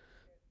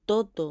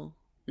 todo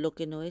lo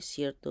que no es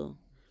cierto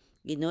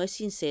y no es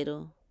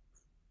sincero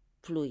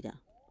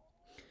fluirá.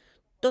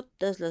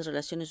 Todas las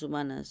relaciones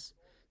humanas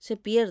se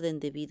pierden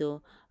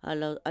debido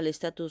al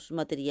estatus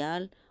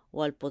material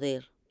o al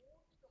poder.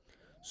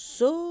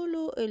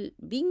 Solo el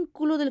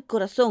vínculo del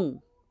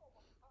corazón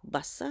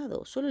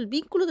solo el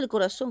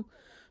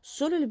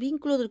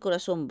vínculo del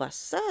corazón,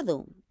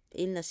 basado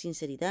en la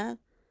sinceridad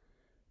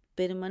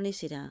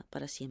permanecerá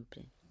para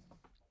siempre.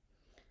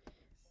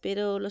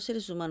 Pero los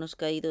seres humanos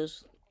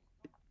caídos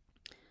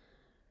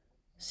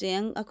se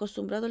han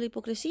acostumbrado a la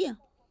hipocresía.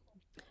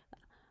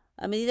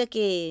 A medida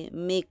que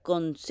me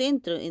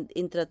concentro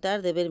en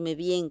tratar de verme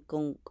bien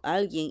con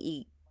alguien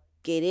y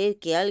querer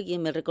que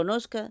alguien me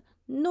reconozca,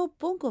 no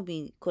pongo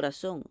mi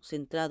corazón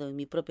centrado en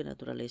mi propia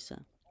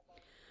naturaleza.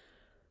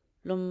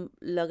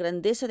 La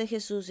grandeza de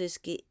Jesús es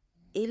que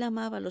Él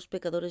amaba a los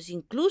pecadores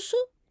incluso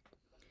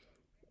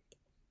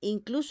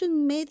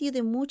en medio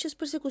de muchas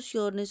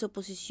persecuciones,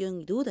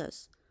 oposición y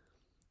dudas.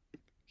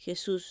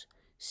 Jesús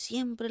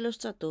siempre los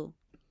trató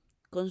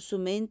con su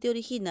mente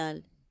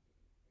original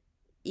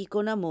y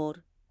con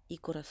amor y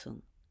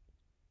corazón.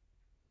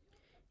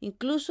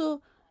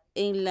 Incluso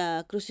en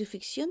la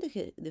crucifixión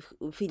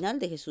final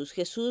de Jesús,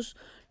 Jesús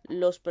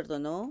los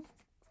perdonó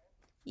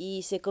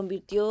y se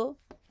convirtió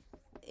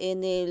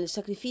en el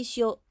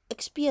sacrificio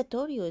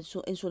expiatorio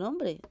en su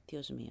nombre,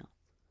 Dios mío.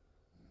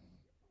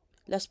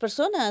 Las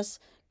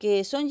personas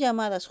que son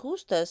llamadas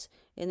justas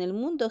en el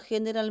mundo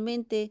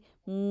generalmente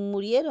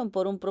murieron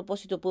por un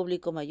propósito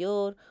público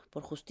mayor,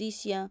 por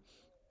justicia,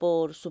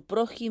 por su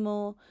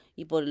prójimo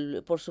y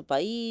por su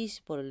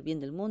país, por el bien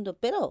del mundo,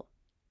 pero,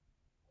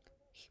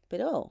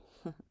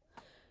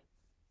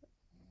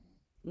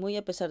 muy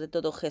a pesar de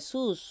todo,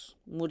 Jesús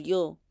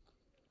murió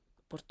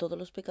por todos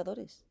los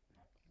pecadores.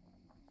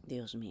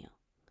 Dios mío.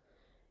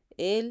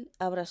 Él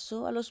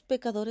abrazó a los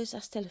pecadores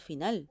hasta el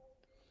final.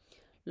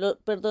 Lo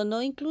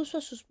perdonó incluso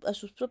a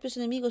sus propios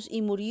enemigos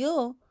y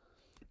murió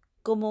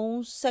como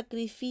un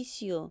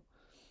sacrificio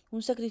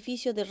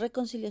de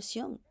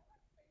reconciliación.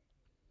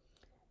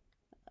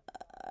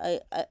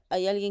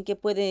 Hay alguien que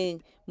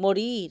puede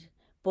morir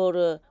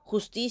por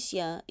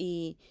justicia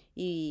y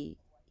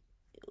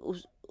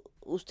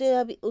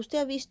 ¿usted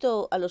ha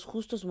visto a los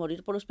justos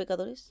morir por los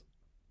pecadores?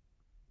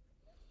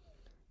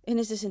 En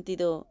ese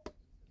sentido,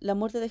 la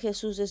muerte de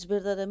Jesús es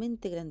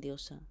verdaderamente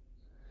grandiosa.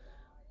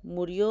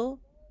 Murió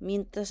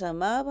mientras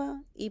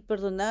amaba y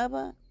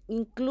perdonaba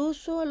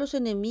incluso a los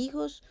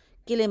enemigos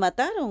que le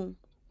mataron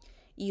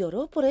y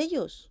oró por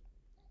ellos.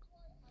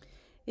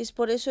 Es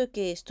por eso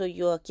que estoy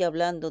yo aquí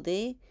hablando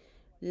de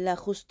la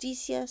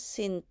justicia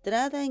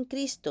centrada en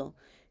Cristo.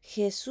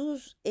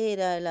 Jesús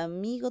era el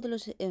amigo de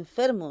los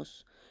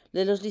enfermos,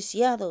 de los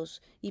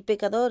lisiados y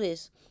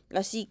pecadores.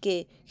 Así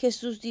que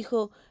Jesús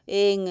dijo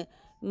en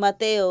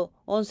Mateo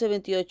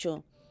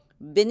 11:28,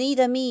 Venid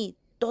a mí,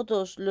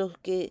 todos los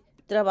que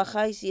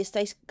trabajáis y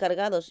estáis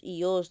cargados, y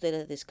yo os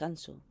daré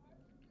descanso.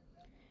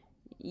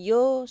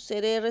 Yo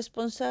seré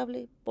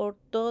responsable por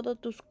todos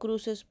tus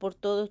cruces, por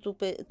todo tu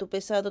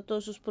pesado,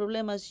 todos sus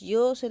problemas.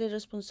 Yo seré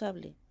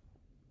responsable.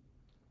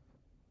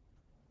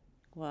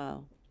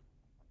 Wow.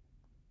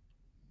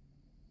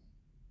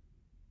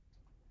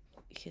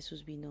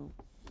 Jesús vino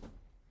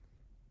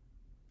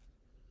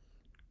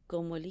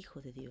como el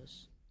Hijo de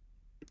Dios,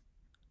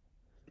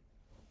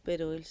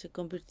 pero él se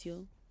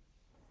convirtió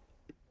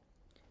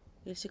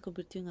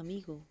en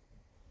amigo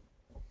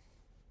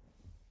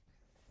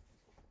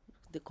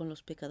con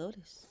los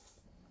pecadores.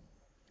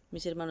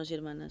 Mis hermanos y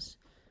hermanas,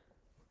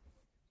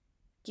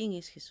 ¿quién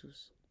es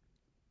Jesús?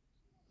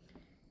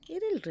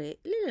 Era el rey,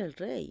 él era el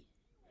rey.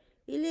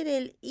 Él era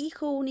el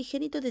Hijo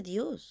unigénito de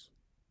Dios.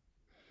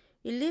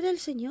 Él era el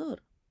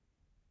Señor.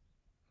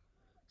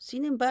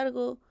 Sin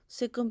embargo,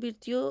 se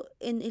convirtió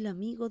en el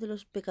amigo de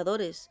los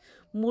pecadores.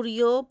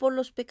 Murió por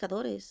los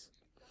pecadores.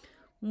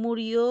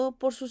 Murió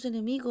por sus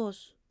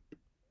enemigos.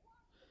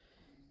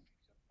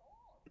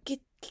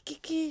 ¿Qué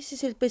ese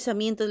es el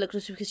pensamiento de la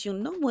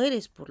crucifixión? No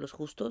mueres por los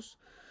justos.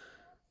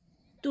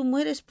 Tú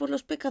mueres por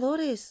los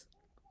pecadores.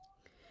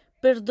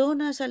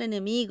 Perdonas al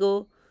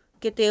enemigo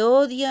que te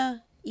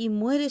odia y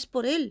mueres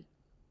por él.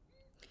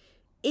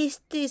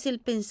 Este es el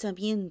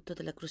pensamiento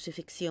de la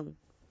crucifixión.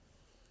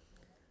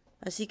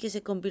 Así que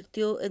se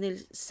convirtió en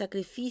el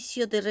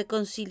sacrificio de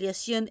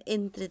reconciliación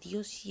entre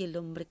Dios y el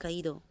hombre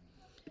caído.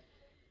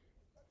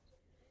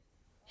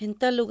 En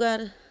tal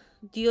lugar,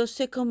 Dios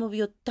se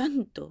conmovió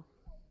tanto,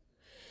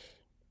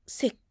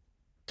 se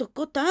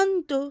tocó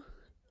tanto,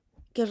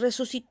 que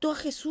resucitó a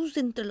Jesús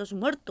de entre los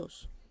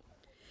muertos.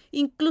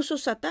 Incluso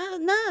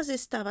Satanás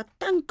estaba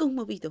tan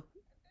conmovido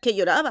que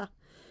lloraba.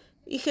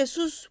 Y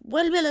Jesús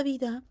vuelve a la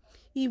vida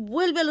y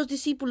vuelve a los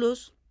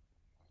discípulos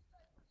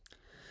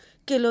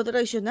que lo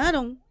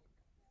traicionaron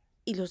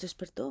y los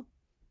despertó.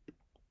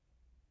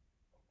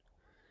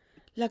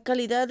 La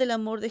calidad del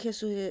amor de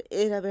Jesús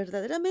era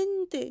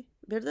verdaderamente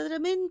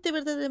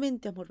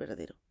amor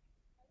verdadero.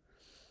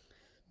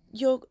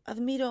 Yo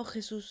admiro a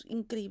Jesús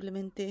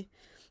increíblemente.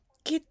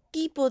 ¿Qué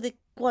tipo de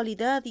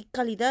cualidad y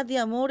calidad de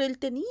amor él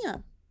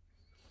tenía?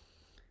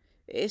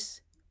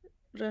 Es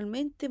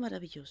realmente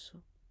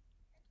maravilloso.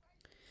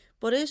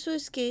 Por eso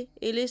es que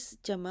él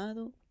es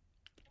llamado,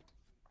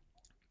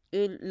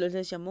 él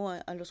les llamó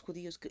a los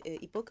judíos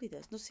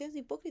hipócritas. No seas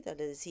hipócrita,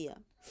 le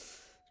decía.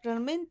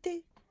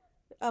 Realmente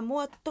amó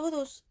a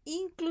todos,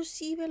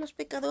 inclusive a los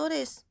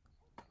pecadores,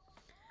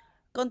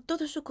 con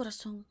todo su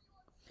corazón,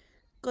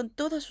 con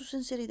toda su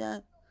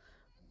sinceridad.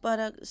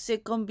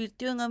 Se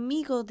convirtió en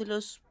amigo de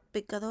los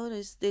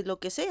pecadores, de lo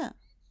que sea.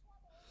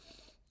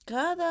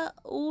 Cada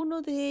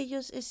uno de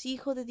ellos es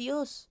hijo de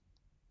Dios.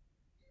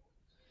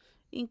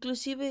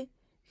 Inclusive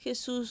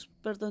Jesús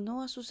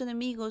perdonó a sus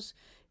enemigos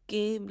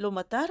que lo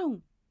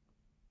mataron.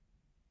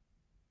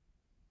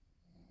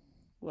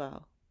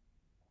 Wow.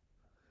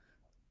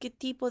 ¿Qué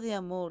tipo de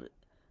amor,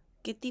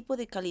 qué tipo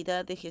de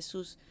calidad de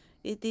Jesús,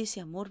 es de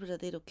ese amor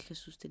verdadero que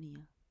Jesús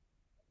tenía?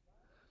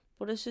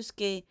 Por eso es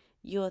que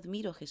yo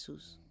admiro a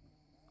Jesús.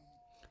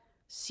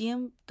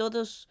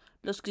 Todos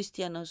los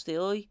cristianos de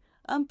hoy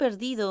han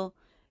perdido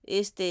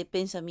este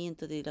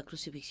pensamiento de la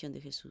crucifixión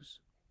de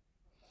Jesús.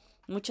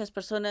 Muchas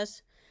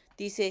personas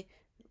dicen,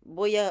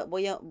 voy a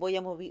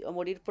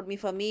morir por mi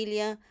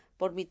familia,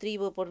 por mi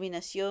tribu, por mi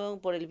nación,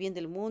 por el bien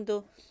del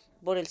mundo,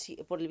 por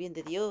el bien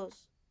de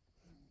Dios.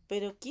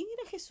 Pero ¿quién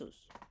era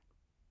Jesús?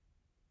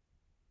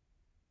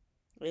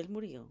 Él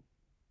murió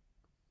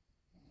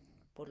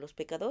por los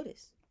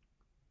pecadores.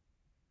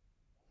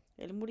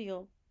 Él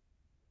murió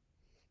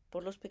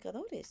por los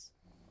pecadores.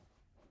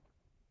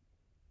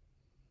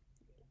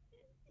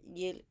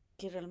 Y él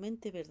que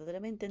realmente,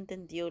 verdaderamente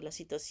entendió la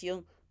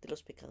situación de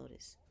los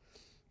pecadores.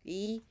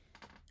 Y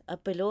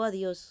apeló a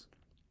Dios.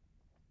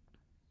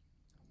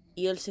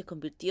 Y él se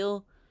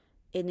convirtió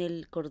en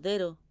el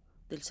cordero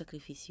del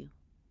sacrificio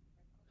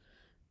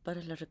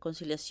para la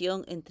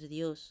reconciliación entre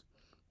Dios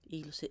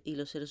y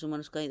los seres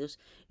humanos caídos.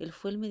 Él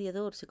fue el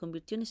mediador, se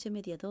convirtió en ese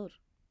mediador.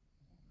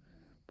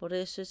 Por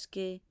eso es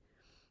que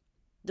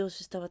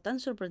Dios estaba tan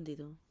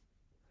sorprendido.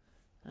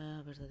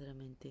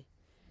 Verdaderamente.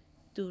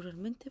 Tú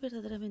realmente,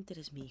 verdaderamente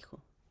eres mi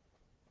hijo.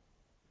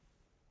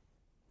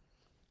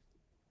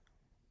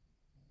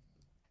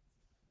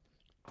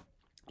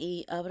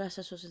 Y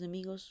abraza a sus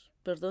enemigos,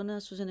 perdona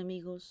a sus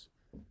enemigos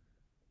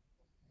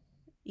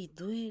y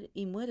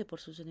muere por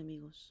sus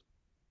enemigos.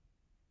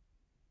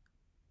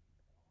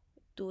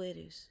 Tú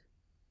eres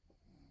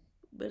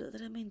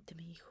verdaderamente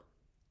mi hijo.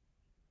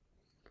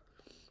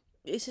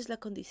 Esa es la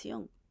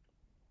condición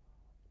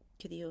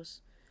que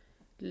Dios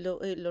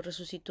lo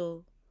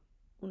resucitó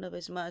una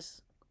vez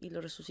más y lo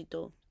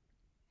resucitó.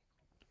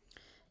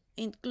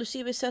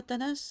 Inclusive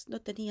Satanás no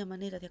tenía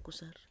manera de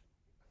acusar,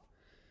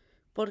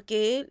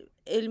 porque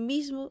él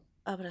mismo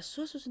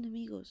abrazó a sus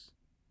enemigos,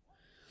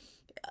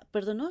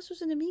 perdonó a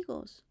sus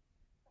enemigos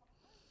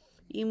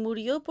y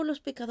murió por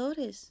los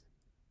pecadores.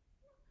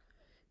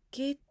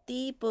 ¿Qué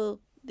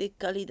tipo de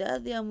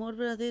calidad de amor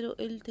verdadero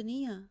él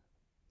tenía.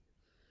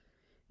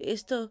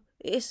 Esto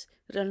es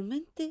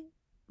realmente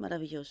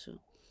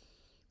maravilloso.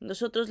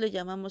 Nosotros le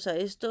llamamos a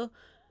esto,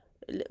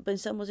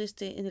 pensamos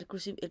en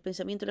el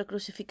pensamiento de la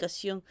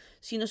crucifixión.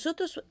 Si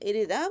nosotros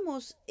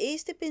heredamos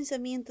este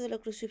pensamiento de la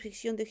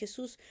crucifixión de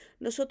Jesús,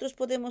 nosotros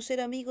podemos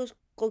ser amigos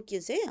con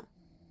quien sea.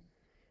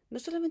 No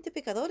solamente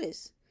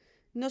pecadores,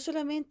 no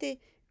solamente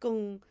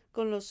con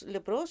los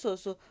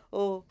leprosos,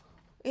 o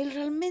Él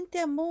realmente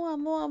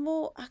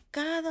amó a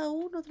cada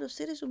uno de los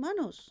seres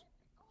humanos.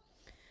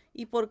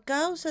 Y por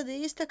causa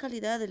de esta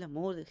calidad del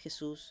amor de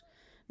Jesús,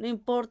 no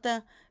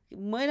importa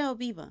muera o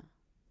viva,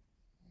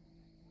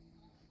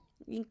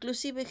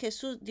 inclusive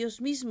Jesús,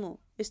 Dios mismo,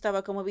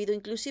 estaba conmovido,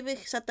 inclusive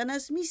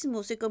Satanás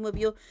mismo se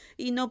conmovió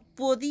y no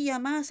podía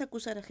más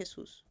acusar a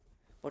Jesús.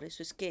 Por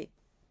eso es que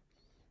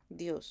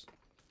Dios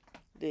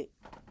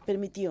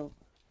permitió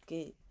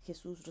que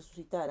Jesús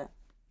resucitara.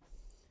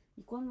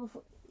 ¿Y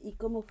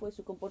cómo fue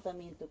su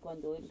comportamiento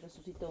cuando Él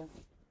resucitó?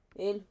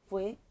 Él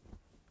fue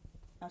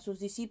a sus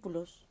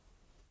discípulos,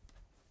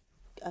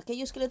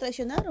 aquellos que le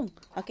traicionaron,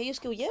 aquellos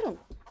que huyeron,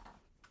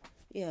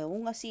 y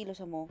aún así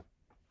los amó,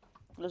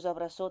 los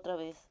abrazó otra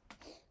vez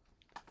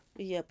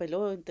y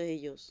apeló entre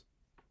ellos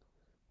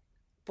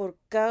por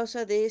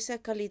causa de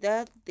esa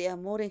calidad de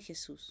amor en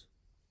Jesús.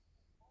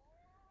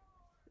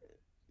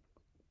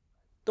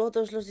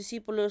 Todos los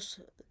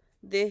discípulos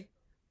de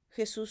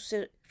Jesús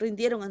se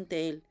rindieron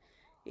ante Él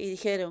y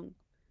dijeron: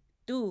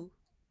 tú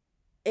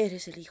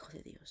eres el Hijo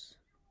de Dios.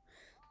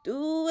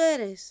 Tú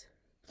eres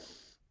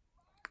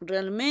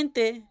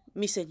realmente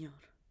mi Señor.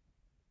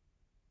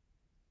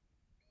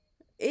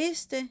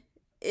 Este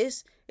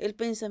es el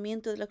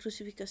pensamiento de la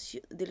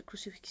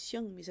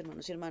crucifixión, mis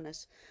hermanos y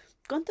hermanas.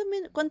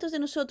 ¿Cuántos de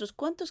nosotros,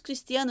 cuántos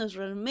cristianos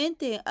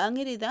realmente han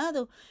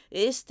heredado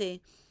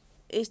este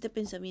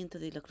pensamiento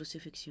de la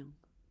crucifixión?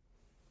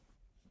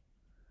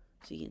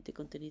 Siguiente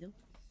contenido.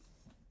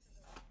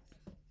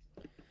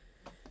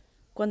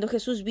 Cuando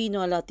Jesús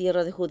vino a la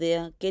tierra de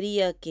Judea,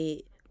 quería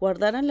que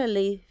guardaran la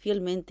ley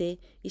fielmente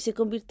y se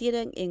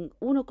convirtieran en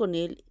uno con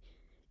Él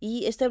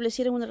y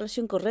establecieran una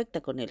relación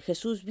correcta con Él.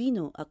 Jesús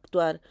vino a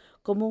actuar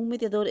como un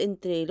mediador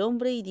entre el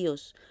hombre y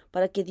Dios,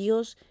 para que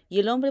Dios y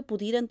el hombre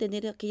pudieran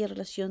tener aquella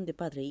relación de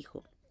padre e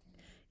hijo.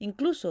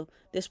 Incluso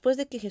después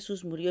de que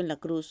Jesús murió en la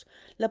cruz,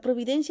 la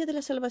providencia de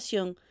la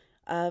salvación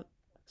ha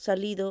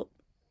salido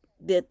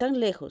de tan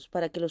lejos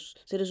para que los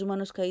seres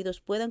humanos caídos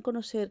puedan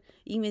conocer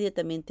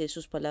inmediatamente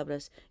sus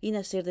palabras y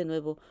nacer de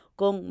nuevo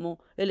como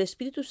el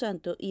Espíritu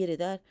Santo y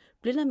heredar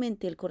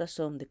plenamente el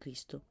corazón de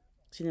Cristo.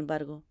 Sin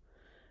embargo,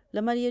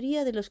 la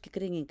mayoría de los que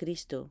creen en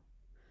Cristo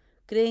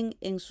creen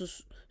en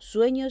sus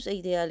sueños e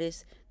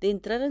ideales de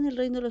entrar en el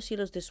reino de los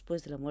cielos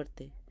después de la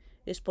muerte.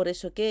 Es por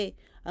eso que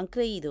han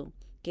creído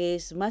que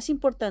es más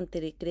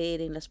importante creer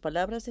en las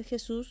palabras de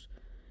Jesús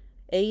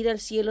e ir al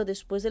cielo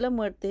después de la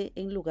muerte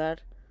en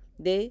lugar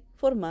de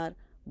formar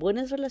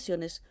buenas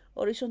relaciones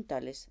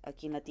horizontales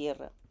aquí en la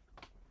tierra.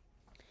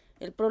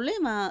 El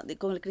problema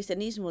con el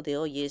cristianismo de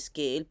hoy es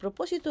que el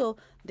propósito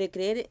de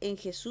creer en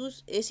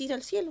Jesús es ir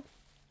al cielo.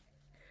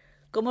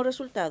 Como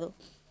resultado,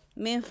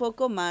 me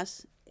enfoco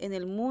más en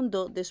el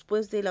mundo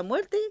después de la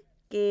muerte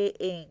que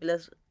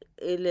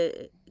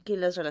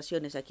en las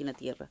relaciones aquí en la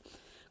tierra.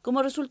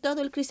 Como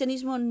resultado, el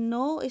cristianismo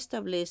no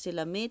establece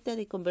la meta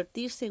de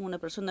convertirse en una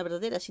persona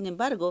verdadera. Sin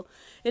embargo,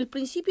 el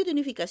principio de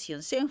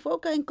unificación se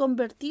enfoca en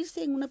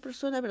convertirse en una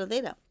persona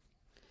verdadera.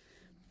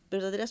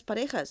 Verdaderas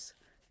parejas,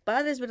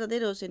 padres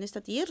verdaderos en esta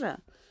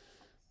tierra.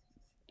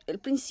 El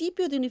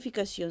principio de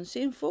unificación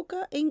se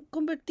enfoca en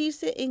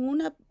convertirse en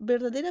una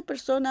verdadera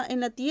persona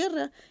en la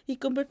tierra y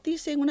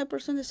convertirse en una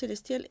persona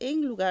celestial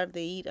en lugar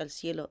de ir al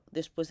cielo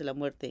después de la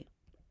muerte.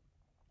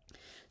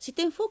 Si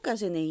te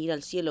enfocas en ir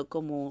al cielo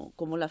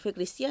como la fe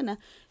cristiana,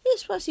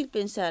 es fácil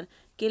pensar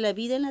que la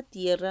vida en la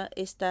tierra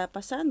está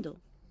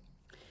pasando.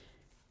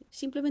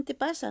 Simplemente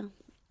pasa.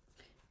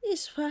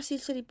 Es fácil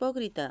ser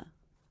hipócrita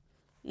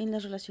en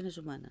las relaciones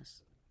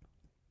humanas.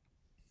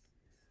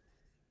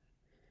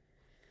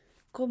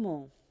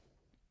 ¿Cómo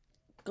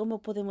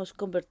podemos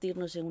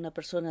convertirnos en una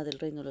persona del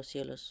reino de los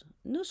cielos?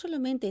 No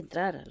solamente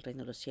entrar al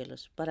reino de los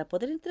cielos. Para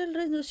poder entrar al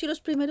reino de los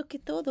cielos, primero que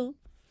todo,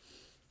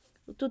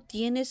 tú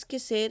tienes que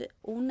ser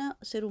un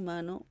ser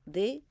humano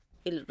del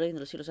reino de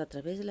los cielos a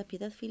través de la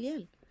piedad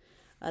filial,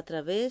 a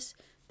través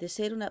de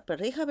ser una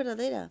pareja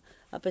verdadera,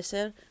 a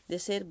pesar de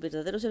ser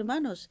verdaderos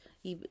hermanos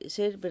y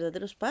ser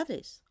verdaderos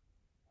padres.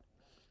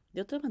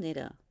 De otra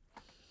manera,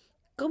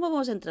 ¿cómo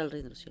vamos a entrar al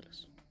reino de los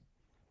cielos?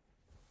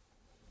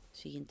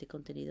 Siguiente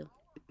contenido.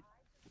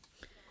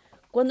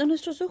 Cuando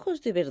nuestros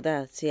ojos de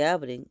verdad se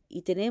abren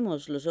y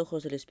tenemos los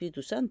ojos del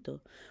Espíritu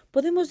Santo,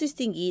 podemos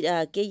distinguir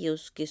a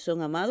aquellos que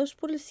son amados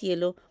por el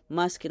cielo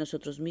más que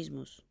nosotros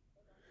mismos.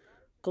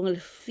 Con el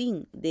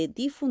fin de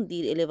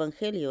difundir el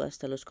Evangelio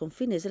hasta los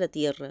confines de la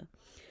tierra,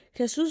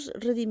 Jesús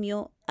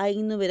redimió a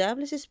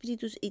innumerables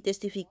espíritus y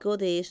testificó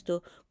de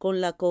esto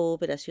con la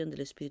cooperación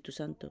del Espíritu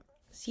Santo.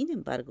 Sin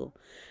embargo,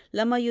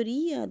 la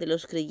mayoría de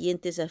los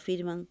creyentes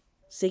afirman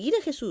seguir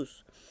a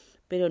Jesús,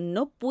 pero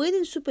no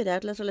pueden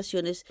superar las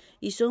relaciones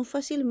y son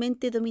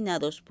fácilmente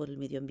dominados por el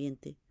medio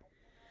ambiente.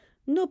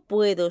 No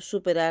puedo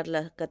superar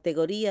la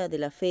categoría de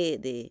la fe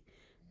de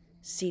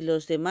si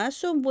los demás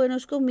son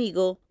buenos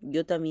conmigo,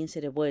 yo también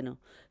seré bueno.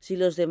 Si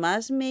los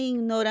demás me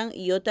ignoran,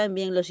 yo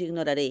también los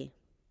ignoraré.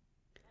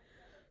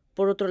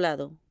 Por otro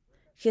lado,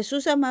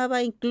 Jesús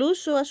amaba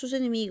incluso a sus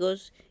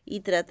enemigos y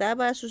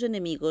trataba a sus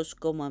enemigos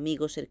como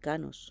amigos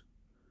cercanos.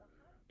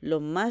 Lo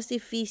más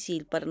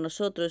difícil para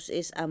nosotros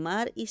es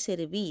amar y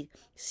servir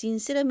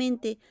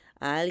sinceramente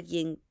a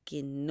alguien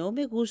que no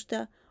me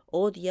gusta,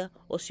 odia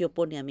o se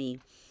opone a mí.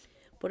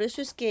 Por eso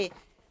es que,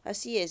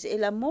 así es,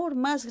 el amor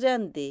más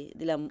grande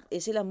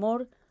es el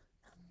amor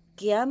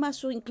que ama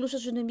incluso a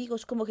sus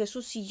enemigos como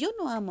Jesús. Si yo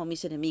no amo a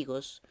mis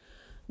enemigos,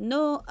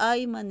 no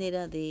hay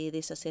manera de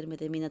deshacerme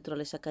de mi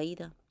naturaleza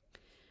caída.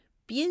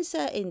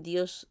 Piensa en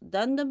Dios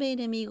dándome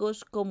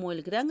enemigos como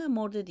el gran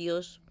amor de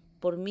Dios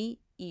por mí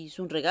y es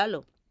un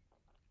regalo.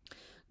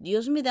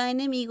 Dios me da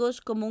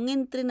enemigos como un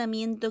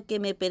entrenamiento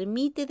que me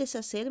permite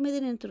deshacerme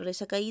de la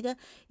naturaleza caída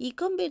y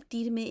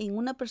convertirme en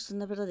una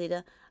persona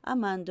verdadera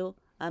amando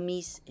a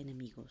mis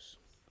enemigos.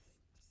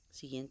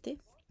 Siguiente.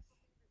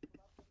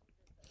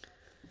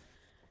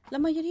 La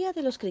mayoría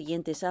de los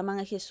creyentes aman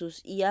a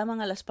Jesús y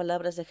aman a las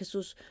palabras de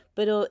Jesús,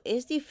 pero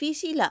es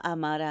difícil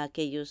amar a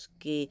aquellos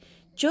que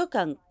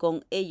chocan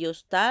con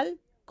ellos tal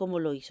como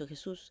lo hizo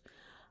Jesús.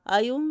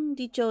 Hay un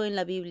dicho en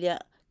la Biblia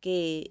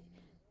que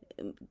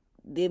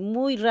de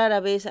muy rara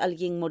vez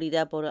alguien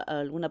morirá por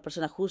alguna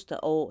persona justa,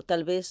 o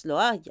tal vez lo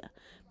haya,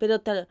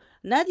 pero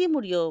nadie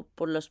murió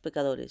por los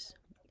pecadores.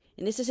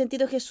 En ese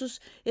sentido,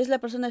 Jesús es la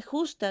persona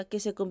justa que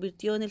se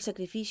convirtió en el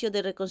sacrificio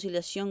de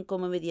reconciliación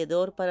como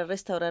mediador para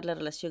restaurar la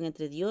relación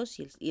entre Dios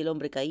y el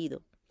hombre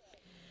caído.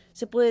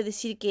 Se puede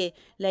decir que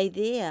la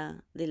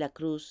idea de la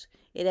cruz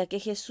era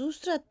que Jesús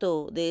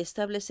trató de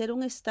establecer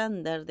un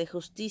estándar de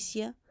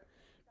justicia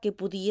que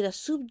pudiera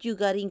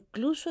subyugar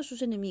incluso a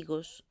sus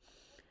enemigos.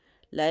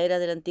 La era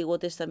del Antiguo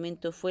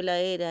Testamento fue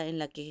la era en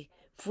la que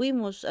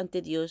fuimos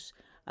ante Dios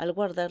al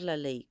guardar la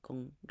ley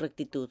con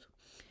rectitud.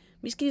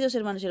 Mis queridos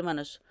hermanos y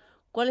hermanas,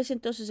 ¿cuál es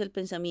entonces el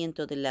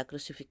pensamiento de la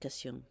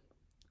crucificación?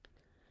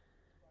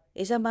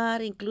 Es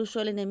amar incluso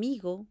al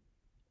enemigo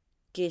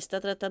que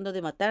está tratando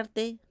de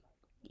matarte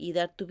y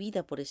dar tu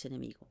vida por ese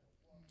enemigo.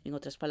 En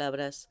otras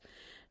palabras,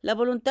 la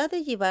voluntad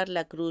de llevar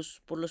la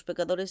cruz por los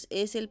pecadores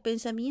es el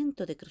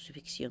pensamiento de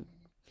crucifixión.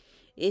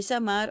 Es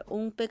amar a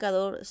un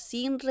pecador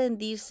sin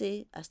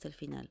rendirse hasta el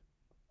final.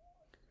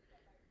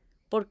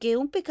 Porque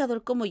un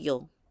pecador como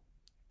yo,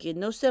 que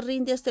no se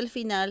rinde hasta el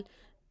final,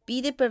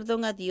 pide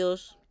perdón a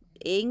Dios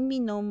en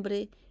mi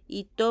nombre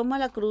y toma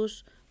la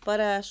cruz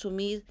para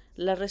asumir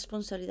la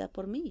responsabilidad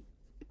por mí.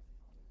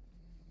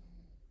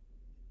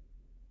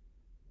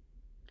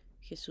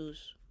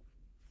 Jesús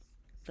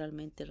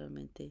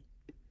realmente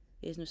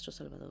es nuestro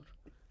Salvador,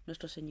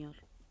 nuestro Señor,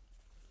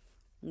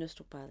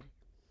 nuestro Padre.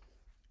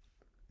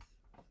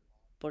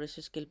 Por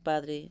eso es que el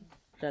Padre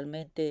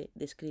realmente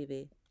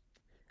describe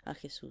a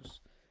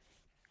Jesús.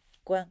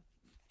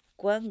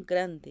 Cuán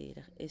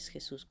grande es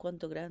Jesús,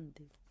 cuánto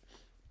grande.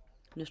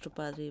 Nuestro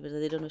Padre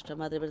verdadero, nuestra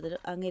Madre verdadera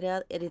han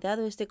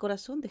heredado este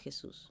corazón de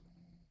Jesús.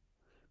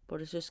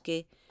 Por eso es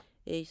que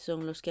ellos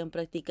son los que han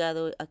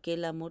practicado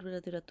aquel amor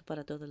verdadero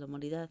para toda la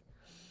humanidad.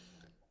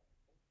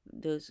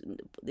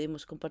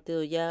 Hemos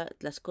compartido ya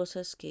las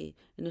cosas que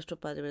nuestro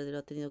Padre verdadero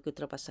ha tenido que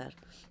ultrapasar.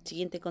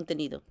 Siguiente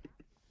contenido.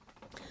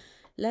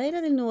 La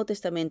era del Nuevo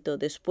Testamento,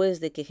 después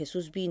de que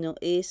Jesús vino,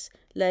 es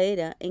la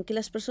era en que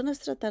las personas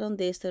trataron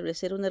de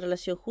establecer una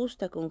relación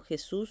justa con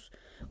Jesús,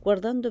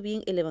 guardando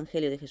bien el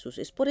Evangelio de Jesús.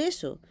 Es por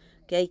eso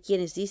que hay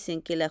quienes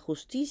dicen que la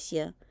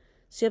justicia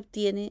se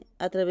obtiene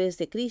a través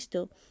de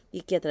Cristo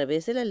y que a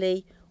través de la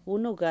ley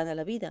uno gana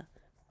la vida,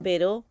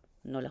 pero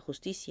no la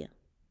justicia.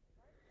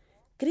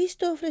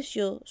 Cristo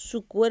ofreció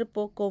su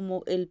cuerpo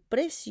como el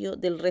precio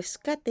del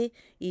rescate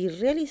y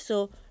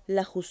realizó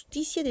la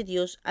justicia de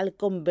Dios al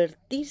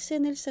convertirse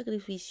en el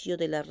sacrificio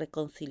de la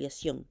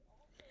reconciliación.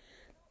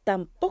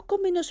 Tampoco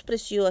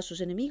menospreció a sus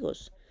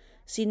enemigos,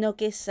 sino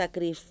que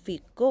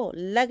sacrificó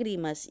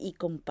lágrimas y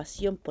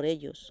compasión por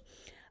ellos.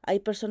 Hay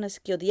personas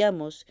que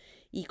odiamos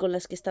y con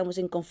las que estamos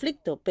en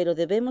conflicto, pero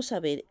debemos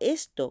saber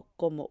esto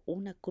como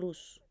una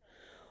cruz.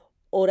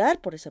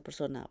 Orar por esa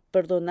persona,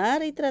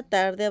 perdonar y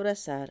tratar de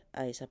abrazar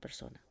a esa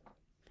persona.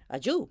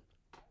 Ayú.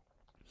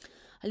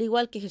 Al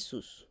igual que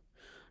Jesús,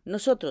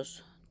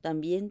 nosotros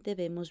también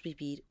debemos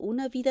vivir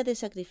una vida de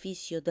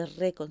sacrificio, de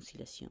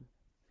reconciliación.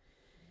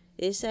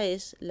 Esa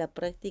es la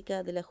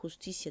práctica de la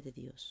justicia de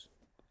Dios.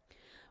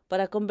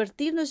 Para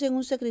convertirnos en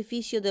un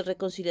sacrificio de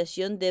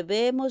reconciliación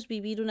debemos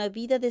vivir una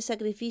vida de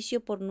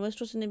sacrificio por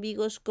nuestros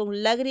enemigos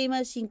con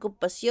lágrimas y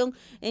compasión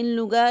en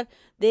lugar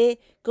de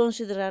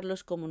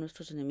considerarlos como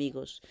nuestros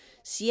enemigos.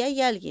 Si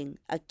hay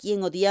alguien a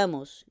quien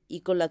odiamos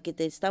y con la que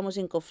estamos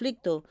en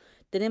conflicto,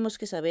 tenemos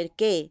que saber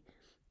que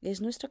es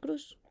nuestra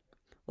cruz.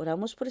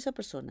 Oramos por esa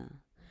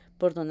persona,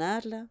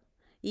 perdonarla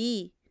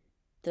y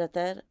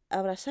tratar de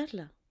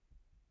abrazarla.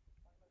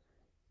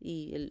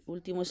 Y el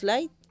último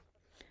slide.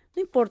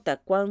 No importa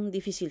cuán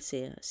difícil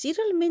sea, si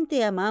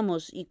realmente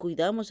amamos y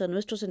cuidamos a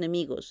nuestros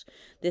enemigos,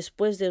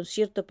 después de un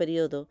cierto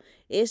periodo,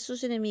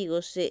 esos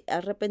enemigos se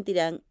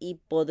arrepentirán y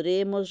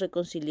podremos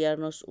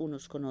reconciliarnos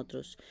unos con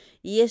otros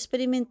y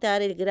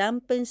experimentar el gran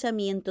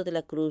pensamiento de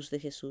la cruz de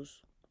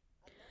Jesús.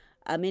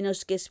 A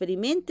menos que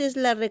experimentes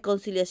la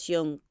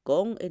reconciliación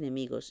con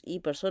enemigos y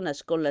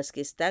personas con las que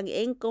están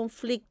en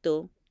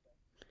conflicto,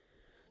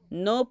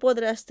 no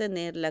podrás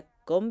tener la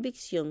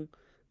convicción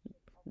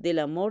del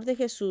amor de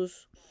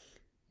Jesús,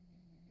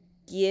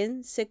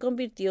 quien se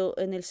convirtió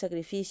en el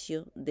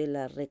sacrificio de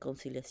la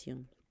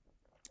reconciliación.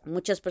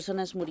 Muchas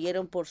personas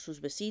murieron por sus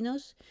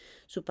vecinos,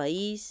 su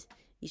país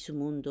y su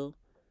mundo,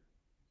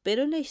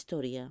 pero en la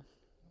historia,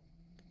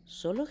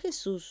 solo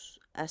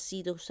Jesús ha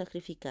sido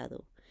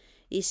sacrificado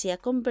y se ha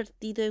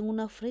convertido en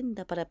una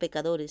ofrenda para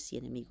pecadores y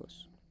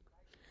enemigos.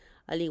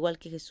 Al igual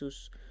que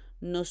Jesús,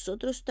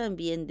 nosotros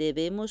también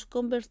debemos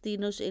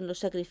convertirnos en los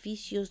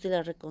sacrificios de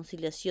la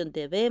reconciliación.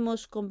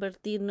 Debemos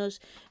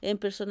convertirnos en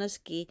personas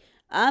que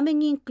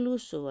amen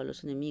incluso a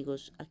los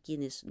enemigos a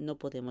quienes no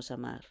podemos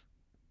amar.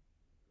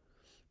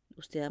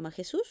 ¿Usted ama a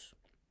Jesús?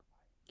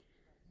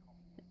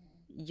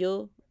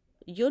 Yo,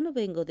 yo no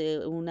vengo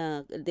de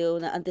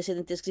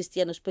antecedentes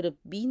cristianos, pero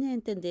vine a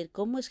entender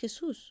cómo es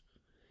Jesús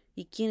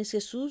y quién es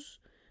Jesús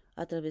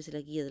a través de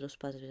la guía de los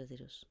padres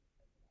verdaderos.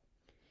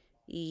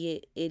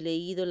 Y he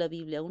leído la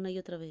Biblia una y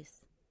otra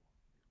vez.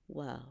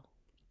 ¡Wow!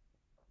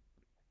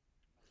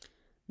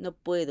 No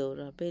puedo,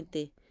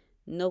 realmente,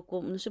 no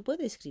se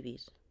puede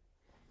escribir.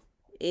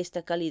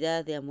 Esta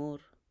calidad de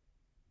amor,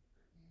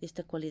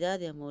 esta cualidad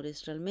de amor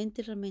es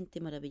realmente, realmente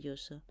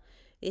maravillosa.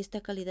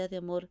 Esta calidad de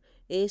amor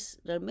es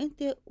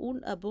realmente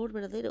un amor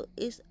verdadero.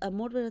 Es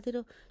amor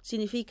verdadero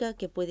significa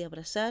que puede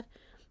abrazar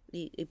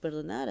y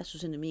perdonar a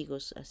sus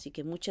enemigos. Así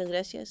que muchas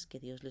gracias, que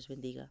Dios les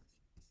bendiga.